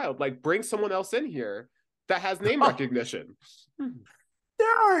Destiny's Child? Like, bring someone else in here that has name recognition.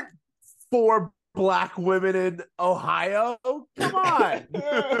 There aren't 4 Black women in Ohio. Come on.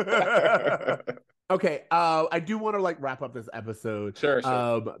 Okay, I do want to like wrap up this episode. Sure.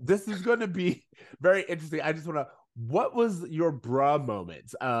 This is going to be very interesting. I just want to. What was your bruh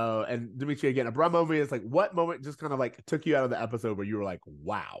moment? And Dimitri, again, a bruh moment is like, what moment just kind of like took you out of the episode where you were like,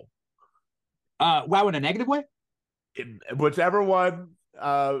 wow? Wow, in a negative way? Whichever one.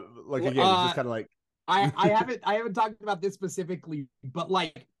 Like again, it's just kind of like. I haven't talked about this specifically, but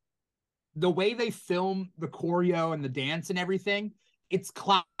like the way they film the choreo and the dance and everything, it's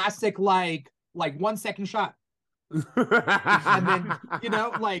classic like 1 second shot. And then, you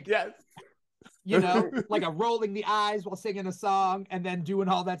know, like yes. You know, like a rolling the eyes while singing a song and then doing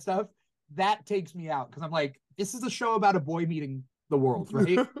all that stuff. that takes me out because I'm like, this is a show about a boy meeting the world,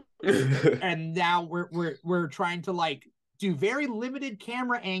 right? And now we're trying to like do very limited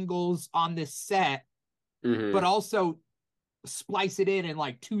camera angles on this set, but also splice it in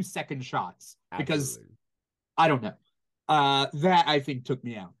like 2-second shots because I don't know. That I think took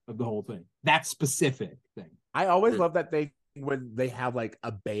me out of the whole thing. That specific thing. I always love that thing when they have like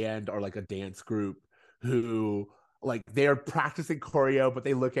a band or like a dance group who like they're practicing choreo, but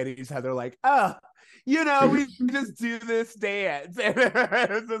they look at each other like, oh, you know, we just do this dance. And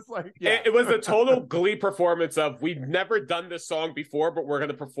it's just like, yeah. It was a total Glee performance of we've never done this song before, but we're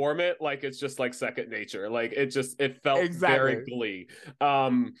gonna perform it like it's just like second nature. Like it felt very Glee.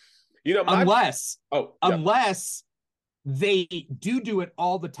 You know, unless they do it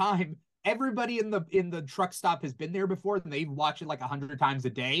all the time. Everybody in the truck stop has been there before, and they watch it like 100 times a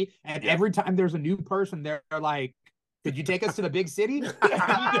day. And every time there's a new person, they're like, "Could you take us to the big city?"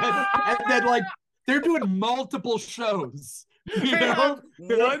 and then like they're doing multiple shows. You know,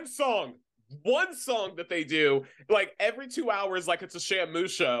 one song that they do like every 2 hours, like it's a Shamu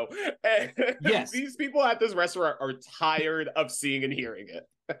show. And these people at this restaurant are tired of seeing and hearing it.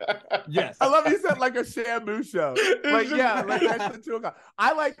 Yes, I love you said like a Shamu show. Like like that's 2 o'clock.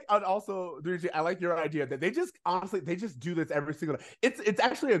 I like, and also I like your idea that they just honestly do this every single day. It's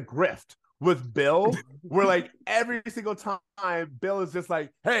actually a grift with Bill, where like every single time Bill is just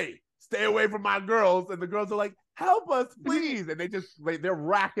like, hey, stay away from my girls, and the girls are like, help us please, and they just like they're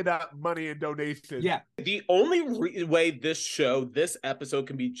racking up money and donations. Yeah, the only way this episode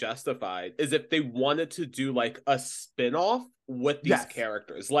can be justified is if they wanted to do like a spin-off with these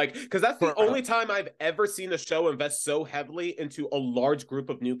characters, like, because that's the only time I've ever seen a show invest so heavily into a large group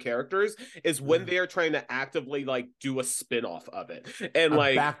of new characters is when they are trying to actively like do a spin-off of it, and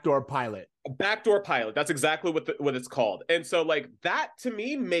like backdoor pilot. That's exactly what it's called. And so like that to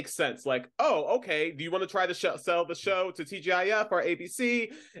me makes sense. Like, oh, okay, do you want to try to sell the show to TGIF or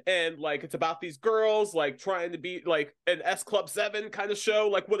ABC, and like it's about these girls like trying to be like an S Club 7 kind of show,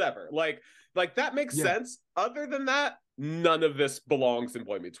 like whatever, like that makes sense. Other than that, none of this belongs in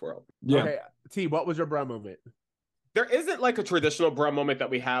Boy Meets World. Okay, T, what was your bra moment? There isn't like a traditional bra moment that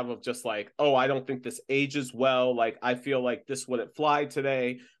we have of just like, oh, I don't think this ages well, like I feel like this wouldn't fly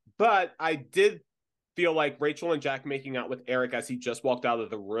today. But I did feel like Rachel and Jack making out with Eric as he just walked out of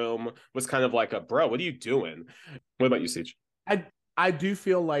the room was kind of like a, bro, what are you doing? What about you, Siege? I do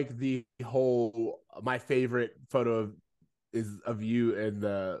feel like the whole, my favorite photo is of you in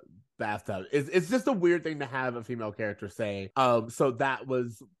the bathtub. It's just a weird thing to have a female character say. So that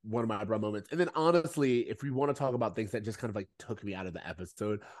was one of my bra moments. And then honestly, if we want to talk about things that just kind of like took me out of the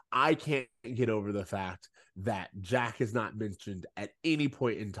episode, I can't get over the fact that Jack is not mentioned at any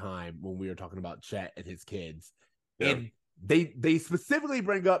point in time when we were talking about Chet and his kids. Yeah. And they specifically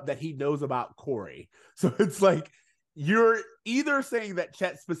bring up that he knows about Corey. So it's like, you're either saying that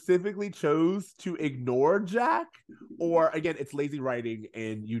Chet specifically chose to ignore Jack, or again, it's lazy writing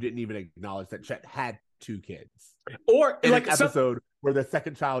and you didn't even acknowledge that Chet had 2 kids. Or in like an episode where the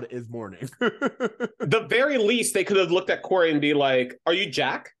second child is mourning. The very least, they could have looked at Corey and be like, are you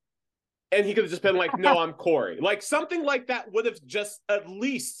Jack? And he could have just been like, no, I'm Corey. Like something like that would have just at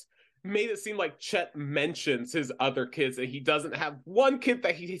least made it seem like Chet mentions his other kids and he doesn't have one kid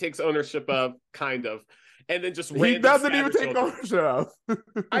that he takes ownership of, kind of. And then just he doesn't even take ownership of.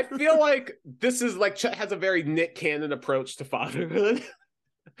 I feel like this is like Chet has a very Nick Cannon approach to fatherhood.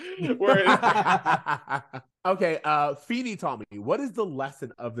 Okay, Feeny Tommy, what is the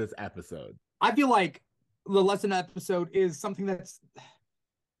lesson of this episode? I feel like the lesson episode is something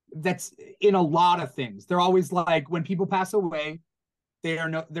that's in a lot of things. They're always like, when people pass away, they're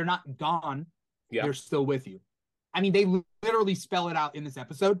not gone. Yeah. They're still with you. I mean, they literally spell it out in this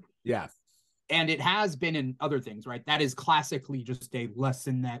episode. Yeah. And it has been in other things, right? That is classically just a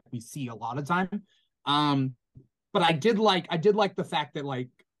lesson that we see a lot of time. But I did like the fact that like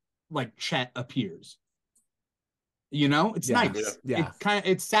Chet appears. You know, it's nice. Yeah.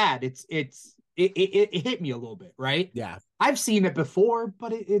 It's sad. It hit me a little bit, right? Yeah. I've seen it before,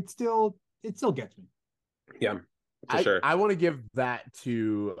 but it still gets me. Yeah, for sure. I want to give that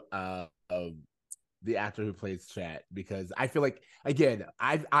to the actor who plays Chet, because I feel like, again,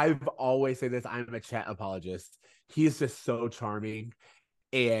 I've always said this, I'm a Chet apologist. He is just so charming,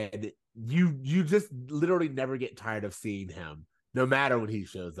 and you just literally never get tired of seeing him, no matter when he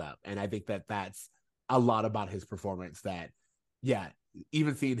shows up. And I think that that's a lot about his performance, that, yeah,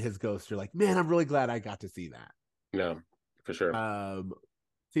 even seeing his ghost, you're like, man, I'm really glad I got to see that. No, for sure.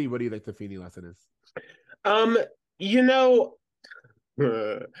 T, what do you think the Feeny lesson is? You know,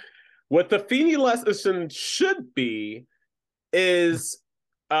 what the Feeny lesson should be is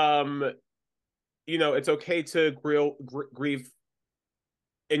it's okay to grieve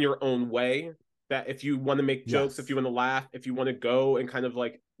in your own way. That if you want to make jokes, if you want to laugh, if you want to go and kind of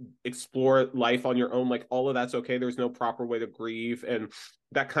like explore life on your own, like all of that's okay. There's no proper way to grieve. And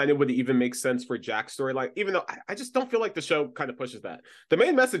that kind of would even make sense for Jack's storyline, even though I just don't feel like the show kind of pushes that. The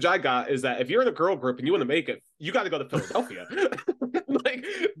main message I got is that if you're in a girl group and you want to make it, you got to go to Philadelphia. Like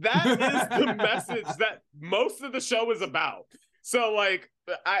that is the message that most of the show is about. So like,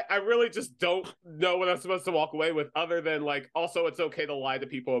 I really just don't know what I'm supposed to walk away with, other than like, also it's okay to lie to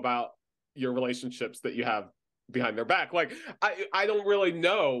people about your relationships that you have behind their back. Like I don't really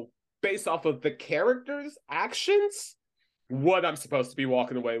know, based off of the characters' actions, what I'm supposed to be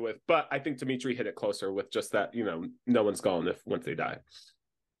walking away with. But I think Dimitri hit it closer with just that, no one's gone once they die.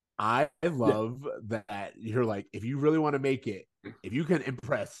 I love that you're like, if you really want to make it, if you can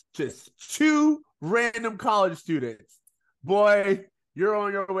impress just 2 random college students, boy, you're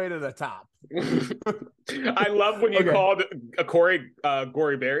on your way to the top. I love when you called Corey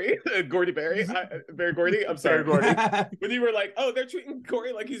Gordy Berry. Barry Gordy. I'm sorry, Gordy. When you were like, "Oh, they're treating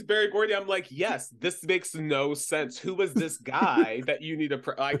Corey like he's Barry Gordy," I'm like, "Yes, this makes no sense. Who was this guy that you need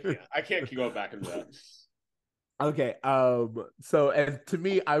to?" I can't keep going back into that. Okay. So, and to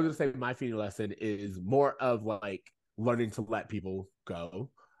me, I was gonna say my feeding lesson is more of like learning to let people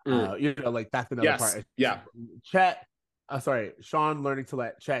go. Like that's another part. Yeah. Sean learning to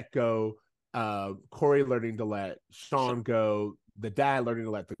let Chet go, Corey learning to let Sean go, the dad learning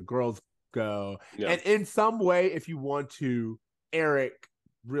to let the girls go. Yeah. And in some way, if you want to, Eric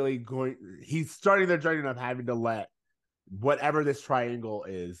really he's starting their journey of having to let whatever this triangle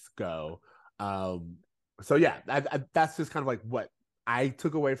is go. So yeah, that's just kind of like what I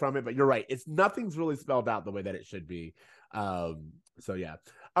took away from it. But you're right, nothing's really spelled out the way that it should be. So yeah.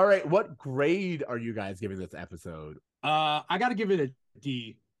 All right, what grade are you guys giving this episode? I gotta give it a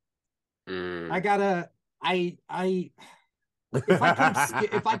D. If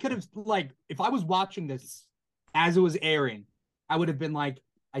I was watching this as it was airing, I would have been like,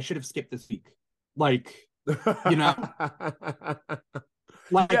 I should have skipped this week. Like, like,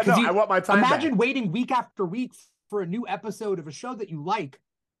 I want my time. Imagine back. waiting week after week for a new episode of a show that you like,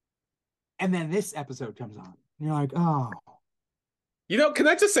 and then this episode comes on. And you're like, oh. Can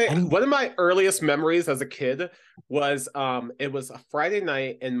I just say, one of my earliest memories as a kid was it was a Friday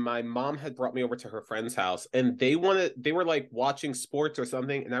night and my mom had brought me over to her friend's house and they were like watching sports or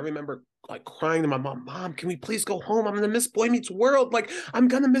something. And I remember like crying to my mom, can we please go home? I'm going to miss Boy Meets World. Like, I'm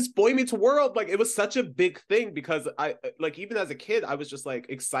going to miss Boy Meets World. Like, it was such a big thing because even as a kid, I was just like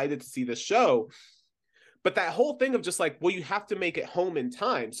excited to see the show. But that whole thing of just like, well, you have to make it home in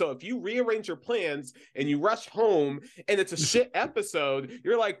time. So if you rearrange your plans and you rush home and it's a shit episode,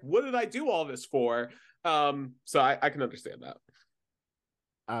 you're like, what did I do all this for? So I can understand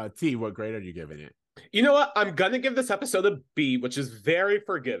that. T, what grade are you giving it? You know what? I'm going to give this episode a B, which is very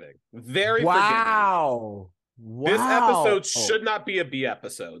forgiving. Very forgiving. Wow. This episode should not be a B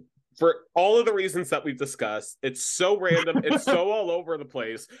episode. For all of the reasons that we've discussed. It's so random. It's so all over the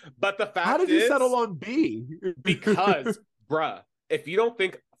place. But the fact is... How did you settle on B? Because, bruh, if you don't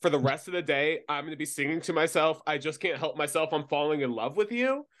think for the rest of the day I'm going to be singing to myself, I just can't help myself, I'm falling in love with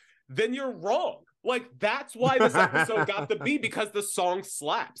you, then you're wrong. Like, that's why this episode got the B, because the song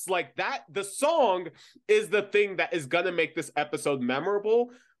slaps. Like, the song is the thing that is going to make this episode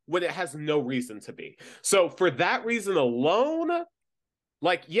memorable when it has no reason to be. So for that reason alone...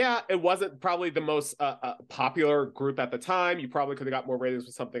 Like, yeah, it wasn't probably the most popular group at the time. You probably could have got more ratings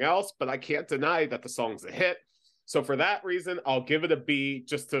with something else, but I can't deny that the song's a hit. So for that reason, I'll give it a B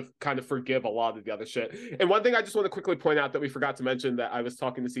just to kind of forgive a lot of the other shit. And one thing I just want to quickly point out that we forgot to mention that I was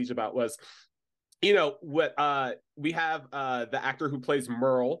talking to Siege about was, what we have the actor who plays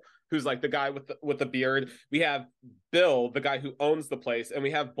Merle, who's like the guy with the beard. We have Bill, the guy who owns the place, and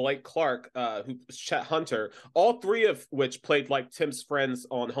we have Blake Clark, who's Chet Hunter, all three of which played like Tim's friends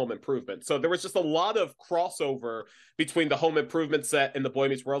on Home Improvement. So there was just a lot of crossover between the Home Improvement set and the Boy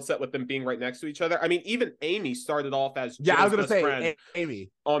Meets World set with them being right next to each other. I mean, even Amy started off as Jim's best friend Amy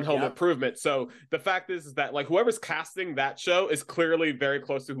on Home Improvement. So the fact is that like whoever's casting that show is clearly very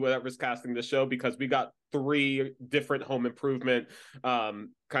close to whoever's casting the show, because we got 3 different Home Improvement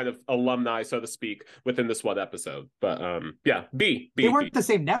kind of alumni, so to speak, within this one episode. But B. They weren't the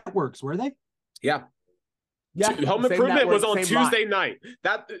same networks, were they? Yeah. Home Improvement was on Tuesday night.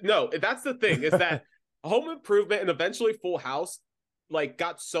 That's the thing, is that Home Improvement and eventually Full House like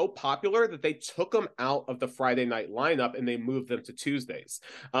got so popular that they took them out of the Friday night lineup and they moved them to Tuesdays.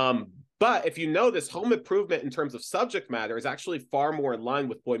 But if you notice, Home Improvement in terms of subject matter is actually far more in line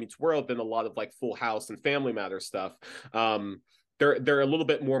with Boy Meets World than a lot of like Full House and Family Matters stuff. they're a little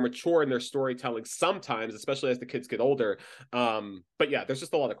bit more mature in their storytelling sometimes, especially as the kids get older. But yeah, there's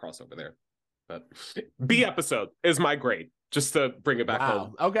just a lot of crossover there. But B episode is my grade, just to bring it back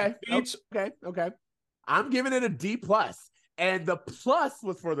home. Okay. I'm giving it a D plus. And the plus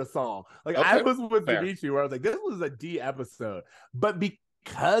was for the song. Like, okay. I was with Dimitri where I was like, this was a D episode. But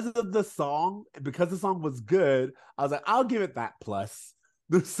because the song was good, I was like, I'll give it that plus.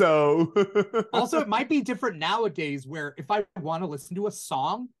 So also, it might be different nowadays where if I want to listen to a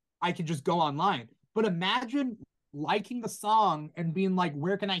song, I can just go online. But imagine liking the song and being like,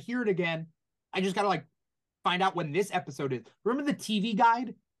 where can I hear it again? I just got to like find out when this episode is. Remember the TV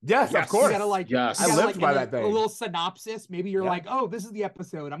guide? Yes, of course. You gotta like, I lived like, by that thing. A little synopsis. Maybe you're like, oh, this is the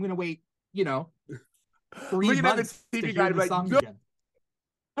episode. I'm gonna wait, 3 months the TV guide, like, no,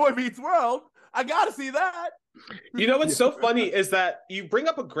 Boy Meets World. I gotta see that. You know what's so funny is that you bring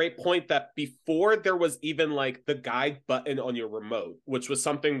up a great point that before there was even like the guide button on your remote, which was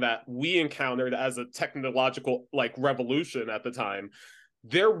something that we encountered as a technological like revolution at the time.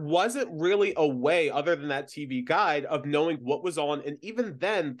 There wasn't really a way other than that TV guide of knowing what was on. And even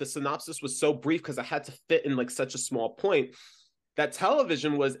then the synopsis was so brief because I had to fit in like such a small point that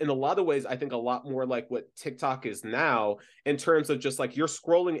television was in a lot of ways, I think a lot more like what TikTok is now in terms of just like you're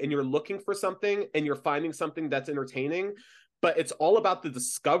scrolling and you're looking for something and you're finding something that's entertaining, but it's all about the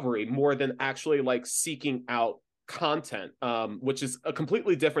discovery more than actually like seeking out content, which is a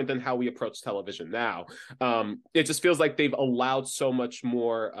completely different than how we approach television now. It just feels like they've allowed so much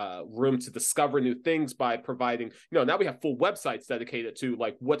more room to discover new things by providing, now we have full websites dedicated to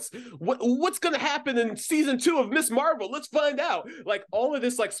like what's going to happen in season 2 of Miss Marvel. Let's find out. Like all of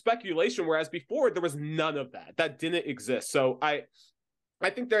this like speculation, whereas before there was none of that. That didn't exist. So I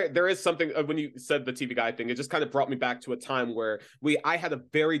think there is something when you said the TV guide thing, it just kind of brought me back to a time where I had a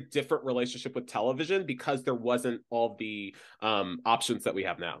very different relationship with television because there wasn't all the options that we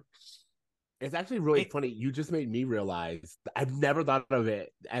have now. It's actually really funny. You just made me realize I've never thought of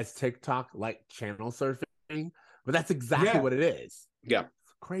it as TikTok like channel surfing, but that's exactly what it is. Yeah.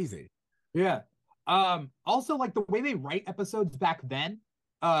 It's crazy. Yeah. Also like the way they write episodes back then,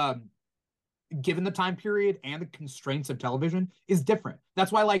 given the time period and the constraints of television is different.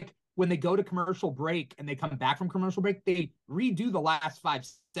 That's why like when they go to commercial break and they come back from commercial break, they redo the last 5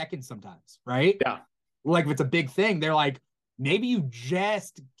 seconds sometimes, right? Yeah. Like if it's a big thing, they're like, maybe you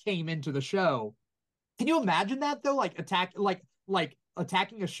just came into the show. Can you imagine that though? Like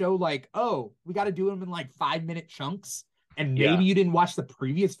attacking a show like, oh, we got to do them in like 5-minute chunks. And maybe you didn't watch the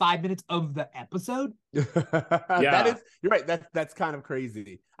previous 5 minutes of the episode. You're right. That's kind of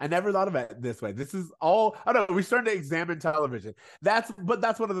crazy. I never thought of it this way. This is all, I don't know. We're starting to examine television. That's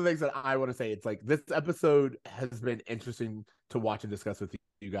one of the things that I want to say. It's like this episode has been interesting to watch and discuss with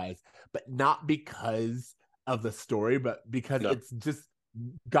you guys, but not because of the story, but because it's just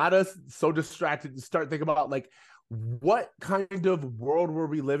got us so distracted to start thinking about like, what kind of world were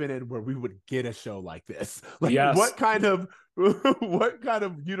we living in where we would get a show like this? Like, what kind of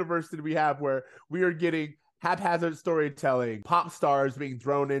universe did we have where we are getting haphazard storytelling, pop stars being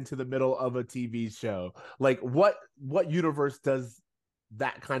thrown into the middle of a TV show? Like, what universe does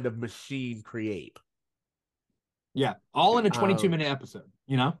that kind of machine create? Yeah, all in a 22-minute episode,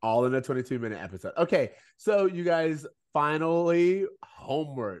 All in a 22-minute episode. Okay, so you guys, finally,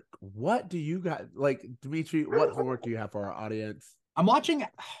 homework. What do you got? Like, Dimitri, what homework do you have for our audience? I'm watching.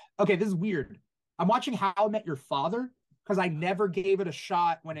 Okay, this is weird. I'm watching How I Met Your Father because I never gave it a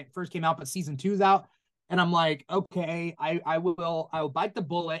shot when it first came out, but season 2's out, and I'm like, okay, I will bite the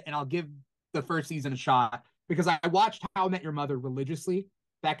bullet and I'll give the first season a shot because I watched How I Met Your Mother religiously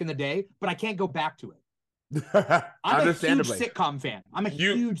back in the day, but I can't go back to it. I'm a huge sitcom fan.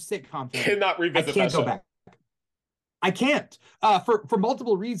 Cannot revisit. I can't go back. I can't for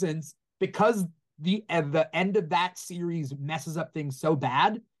multiple reasons because the end of that series messes up things so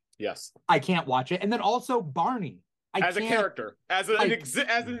bad. Yes, I can't watch it. And then also Barney, as a character, as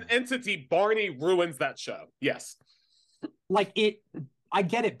an entity, Barney ruins that show. Yes, like it. I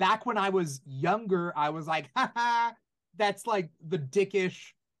get it. Back when I was younger, I was like, haha, that's like the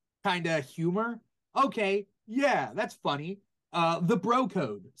dickish kind of humor. Okay, yeah, that's funny. The bro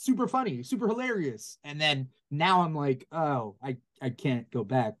code, super funny, super hilarious. And then now I'm like, oh, I can't go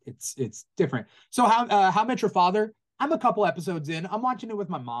back. It's different. So How I Met Your Father, I'm a couple episodes in. I'm watching it with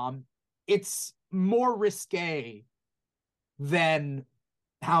my mom. It's more risque than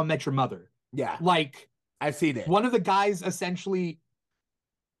How I Met Your Mother. Yeah. Like, I've seen it. One of the guys essentially,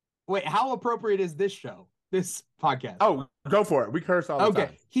 wait, how appropriate is this show? This podcast? Oh, go for it. We curse all the time.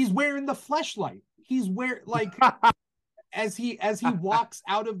 Okay. He's wearing the fleshlight. He's wearing like as he walks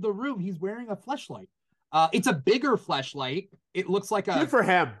out of the room, he's wearing a fleshlight. It's a bigger fleshlight. It looks like Good for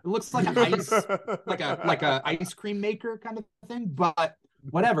him. It looks like an ice, like a ice cream maker kind of thing. But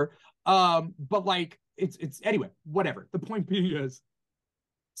whatever. But like it's anyway. Whatever. The point being is,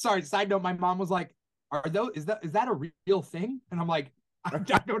 sorry. Side note: my mom was like, is that a real thing?" And I'm like, I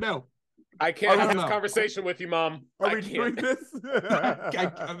don't know. I can't have this conversation with you, Mom. Are we doing this?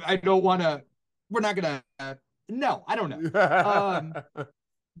 I don't want to. We're not gonna. No, I don't know.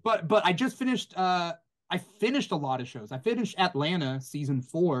 But I just finished. I finished a lot of shows. I finished Atlanta season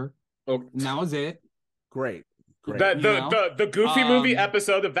 4. Oh, and that was it. Great. The Goofy movie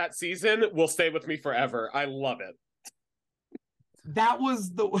episode of that season will stay with me forever. I love it. That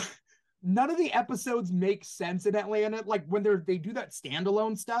was none of the episodes make sense in Atlanta. Like when they do that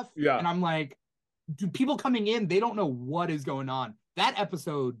standalone stuff. Yeah. And I'm like, do people coming in, they don't know what is going on. That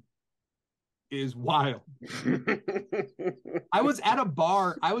episode is wild. I was at a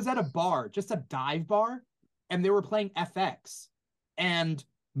bar, just a dive bar, and they were playing FX. And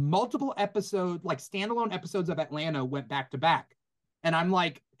multiple episodes, like standalone episodes of Atlanta went back to back. And I'm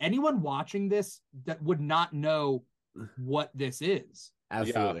like, anyone watching this that would not know what this is.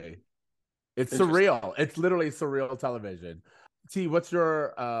 Absolutely. Yeah. It's surreal. It's literally surreal television. T, what's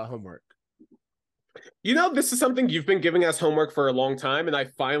your homework? This is something you've been giving us homework for a long time, and I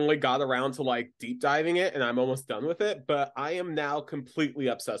finally got around to like deep diving it, and I'm almost done with it. But I am now completely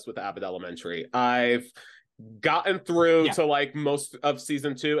obsessed with Abbott Elementary. I've gotten through to like most of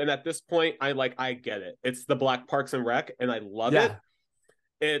season 2, and at this point, I get it. It's the Black Parks and Rec, and I love it.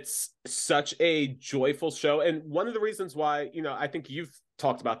 It's such a joyful show, and one of the reasons why I think you've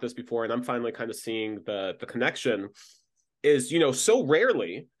talked about this before, and I'm finally kind of seeing the connection is so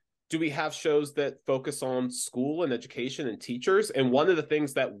rarely do we have shows that focus on school and education and teachers? And one of the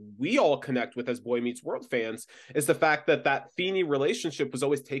things that we all connect with as Boy Meets World fans is the fact that Feeny relationship was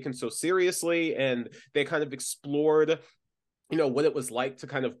always taken so seriously, and they kind of explored, what it was like to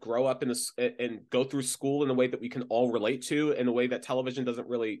kind of grow up and go through school in a way that we can all relate to, in a way that television doesn't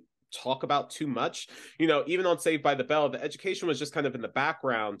really talk about too much. Even on Saved by the Bell, the education was just kind of in the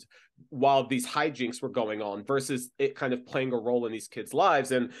background while these hijinks were going on, versus it kind of playing a role in these kids'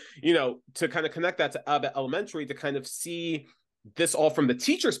 lives. And to kind of connect that to Abbott Elementary, to kind of see this all from the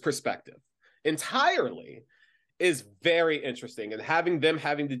teacher's perspective entirely is very interesting. And having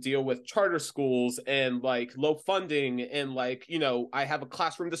to deal with charter schools and like low funding and like I have a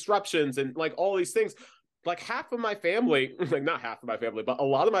classroom disruptions and like all these things. Like half of my family, like not half of my family, but a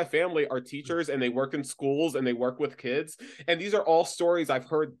lot of my family are teachers, and they work in schools and they work with kids. And these are all stories I've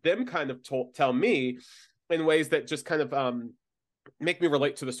heard them kind of tell me in ways that just kind of make me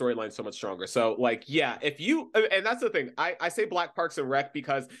relate to the storyline so much stronger. So like, yeah, and that's the thing, I say Black Parks and Rec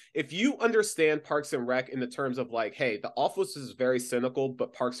because if you understand Parks and Rec in the terms of like, hey, The Office is very cynical,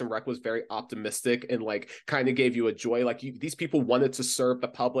 but Parks and Rec was very optimistic and like kind of gave you a joy. Like these people wanted to serve the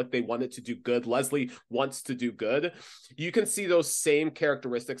public. They wanted to do good. Leslie wants to do good. You can see those same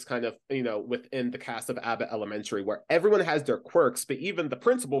characteristics kind of, within the cast of Abbott Elementary, where everyone has their quirks, but even the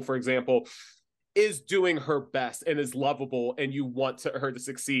principal, for example, is doing her best and is lovable, and you want her to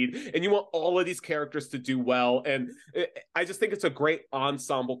succeed, and you want all of these characters to do well. And I just think it's a great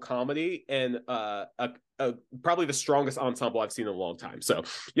ensemble comedy, and probably the strongest ensemble I've seen in a long time. So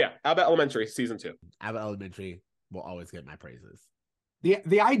yeah, Abbott Elementary season 2. Abbott Elementary will always get my praises.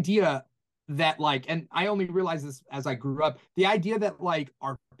 The idea that like, and I only realized this as I grew up, the idea that like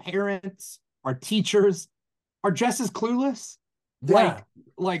our parents, our teachers are just as clueless. Yeah.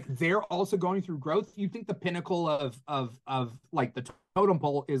 Like they're also going through growth. You think the pinnacle of like the totem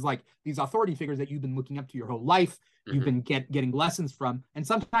pole is like these authority figures that you've been looking up to your whole life. Mm-hmm. You've been getting lessons from, and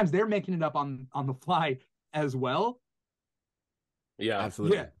sometimes they're making it up on the fly as well. Yeah,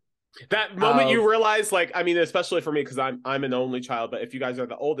 absolutely. Yeah. That moment you realize, like, I mean, especially for me, because I'm an only child, but if you guys are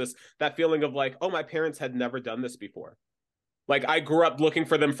the oldest, that feeling of like, oh, my parents had never done this before. Like I grew up looking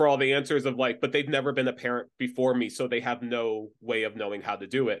for them for all the answers of like, but they've never been a parent before me, so they have no way of knowing how to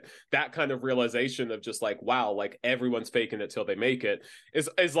do it. That kind of realization of just like, wow, like everyone's faking it till they make it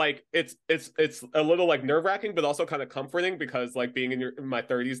is like, it's a little like nerve-wracking, but also kind of comforting, because like being in my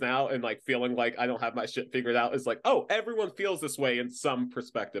 30s now and like feeling like I don't have my shit figured out is like, oh, everyone feels this way in some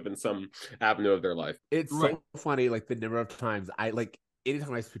perspective, in some avenue of their life. It's so funny, like the number of times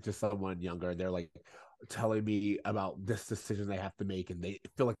anytime I speak to someone younger, they're like telling me about this decision they have to make, and they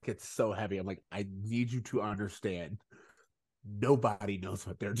feel like it's so heavy. I'm like, I need you to understand, nobody knows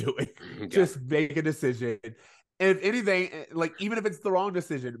what they're doing. Yeah. Just make a decision. And if anything, like even if it's the wrong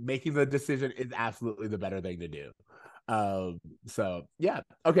decision, making the decision is absolutely the better thing to do. So yeah.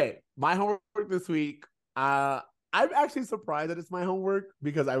 Okay. My homework this week, I'm actually surprised that it's my homework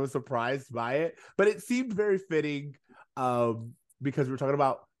because I was surprised by it, but it seemed very fitting because we're talking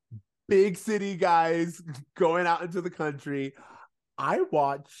about big city guys going out into the country. I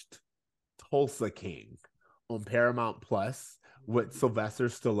watched Tulsa King on Paramount Plus with Sylvester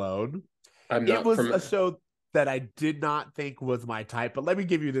Stallone. It was a show that I did not think was my type, but let me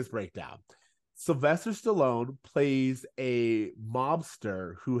give you this breakdown. Sylvester Stallone plays a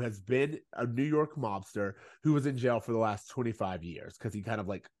mobster who has been a New York mobster who was in jail for the last 25 years because he kind of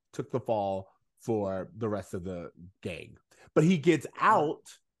like took the fall for the rest of the gang. But he gets out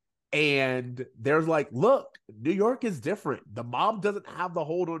and there's like, look, New York is different. The mob doesn't have the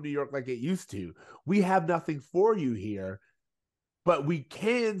hold on New York like it used to. We have nothing for you here, but we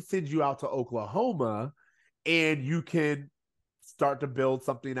can send you out to Oklahoma and you can start to build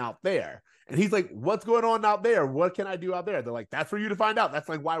something out there. And he's like, what's going on out there? What can I do out there? They're like, that's for you to find out. That's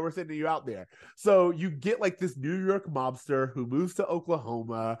like why we're sending you out there. So you get like this New York mobster who moves to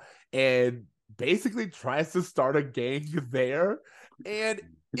Oklahoma and basically tries to start a gang there. And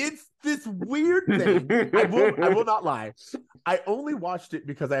it's this weird thing. I will not lie. I only watched it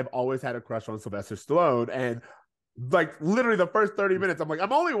because I've always had a crush on Sylvester Stallone. And like literally the first 30 minutes, I'm like,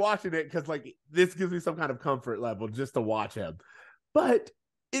 I'm only watching it because like this gives me some kind of comfort level just to watch him. But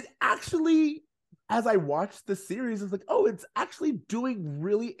it actually, as I watched the series, it's like, oh, it's actually doing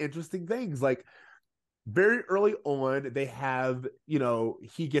really interesting things. Like very early on, they have,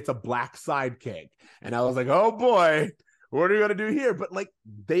 he gets a black sidekick. And I was like, oh boy, what are you going to do here? But like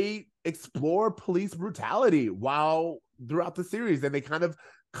they explore police brutality throughout the series. And they kind of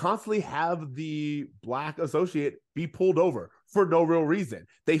constantly have the black associate be pulled over for no real reason.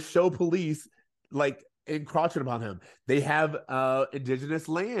 They show police like encroaching upon him. They have indigenous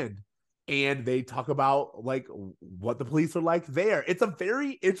land and they talk about like what the police are like there. It's a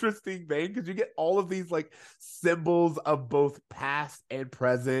very interesting thing because you get all of these like symbols of both past and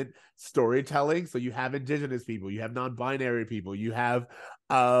present storytelling. So you have indigenous people, you have non-binary people, you have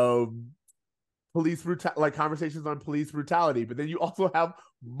police like conversations on police brutality, but then you also have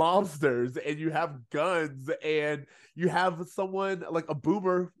mobsters and you have guns and you have someone like a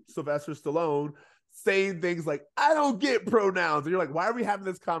boomer, Sylvester Stallone, saying things like, I don't get pronouns. And you're like, why are we having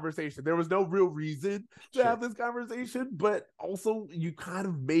this conversation? There was no real reason to have this conversation, but also you kind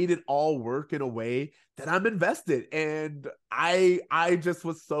of made it all work in a way that I'm invested. And I just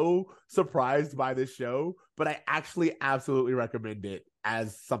was so surprised by this show, but I actually absolutely recommend it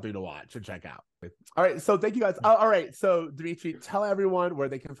as something to watch and check out. All right, so thank you guys. All right, so Dimitri, tell everyone where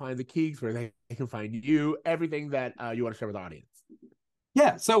they can find the Keegs, where they can find you, everything that you want to share with the audience.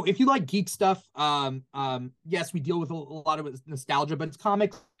 Yeah, so if you like geek stuff, yes, we deal with a lot of nostalgia, but it's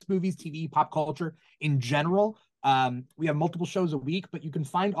comics, movies, TV, pop culture in general. We have multiple shows a week, but you can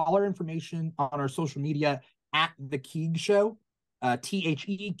find all our information on our social media at The Keeg Show,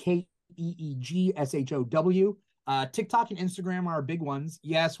 TheKeegshow. TikTok and Instagram are our big ones.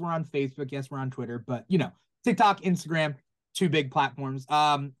 Yes, we're on Facebook. Yes, we're on Twitter, but TikTok, Instagram, two big platforms.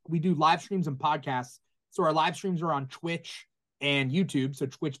 We do live streams and podcasts. So our live streams are on Twitch and YouTube. So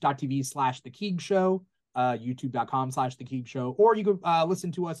twitch.tv/The Keeg Show, youtube.com/The Keeg Show, or you can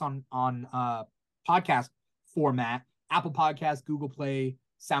listen to us on podcast format, Apple Podcasts, Google Play,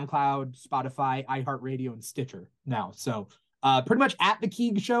 SoundCloud, Spotify, iHeartRadio, and Stitcher now. So pretty much at The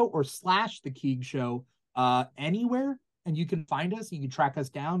Keeg Show or /The Keeg Show anywhere, and you can find us, you can track us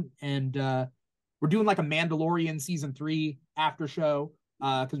down, and we're doing like a Mandalorian season 3 after show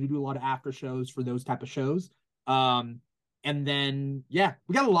because we do a lot of after shows for those type of shows. And then we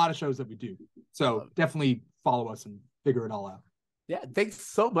got a lot of shows that we do, so definitely follow us and figure it all out. Yeah, thanks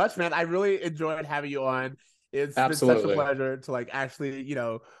so much, man. I really enjoyed having you on. It's Absolutely. been such a pleasure to like actually,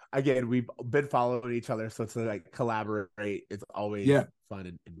 again, we've been following each other, so to like collaborate, it's always fun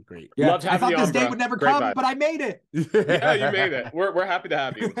and great. Yeah, I thought this day would never come, but I made it. Yeah, you made it. We're happy to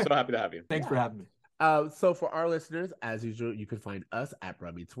have you. So happy to have you. Thanks for having me. So for our listeners, as usual, you can find us at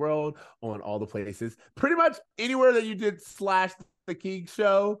Bruh Meets World on all the places. Pretty much anywhere that you did /The Keeg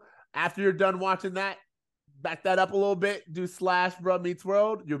Show. After you're done watching that, back that up a little bit, do /Bruh Meets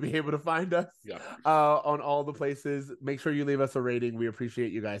World. You'll be able to find us on all the places. Make sure you leave us a rating. We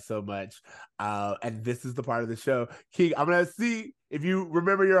appreciate you guys so much. And this is the part of the show. Keeg, I'm going to see if you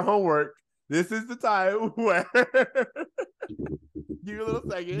remember your homework. This is the time where... Give you a little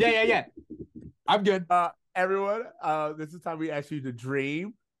second. Yeah. I'm good. Everyone, this is time we ask you to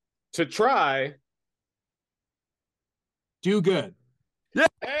dream. To try. Do good. Yeah.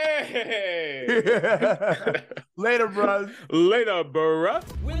 Hey! Later, bros. Later, bruh.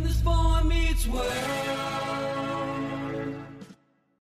 When this boy meets world.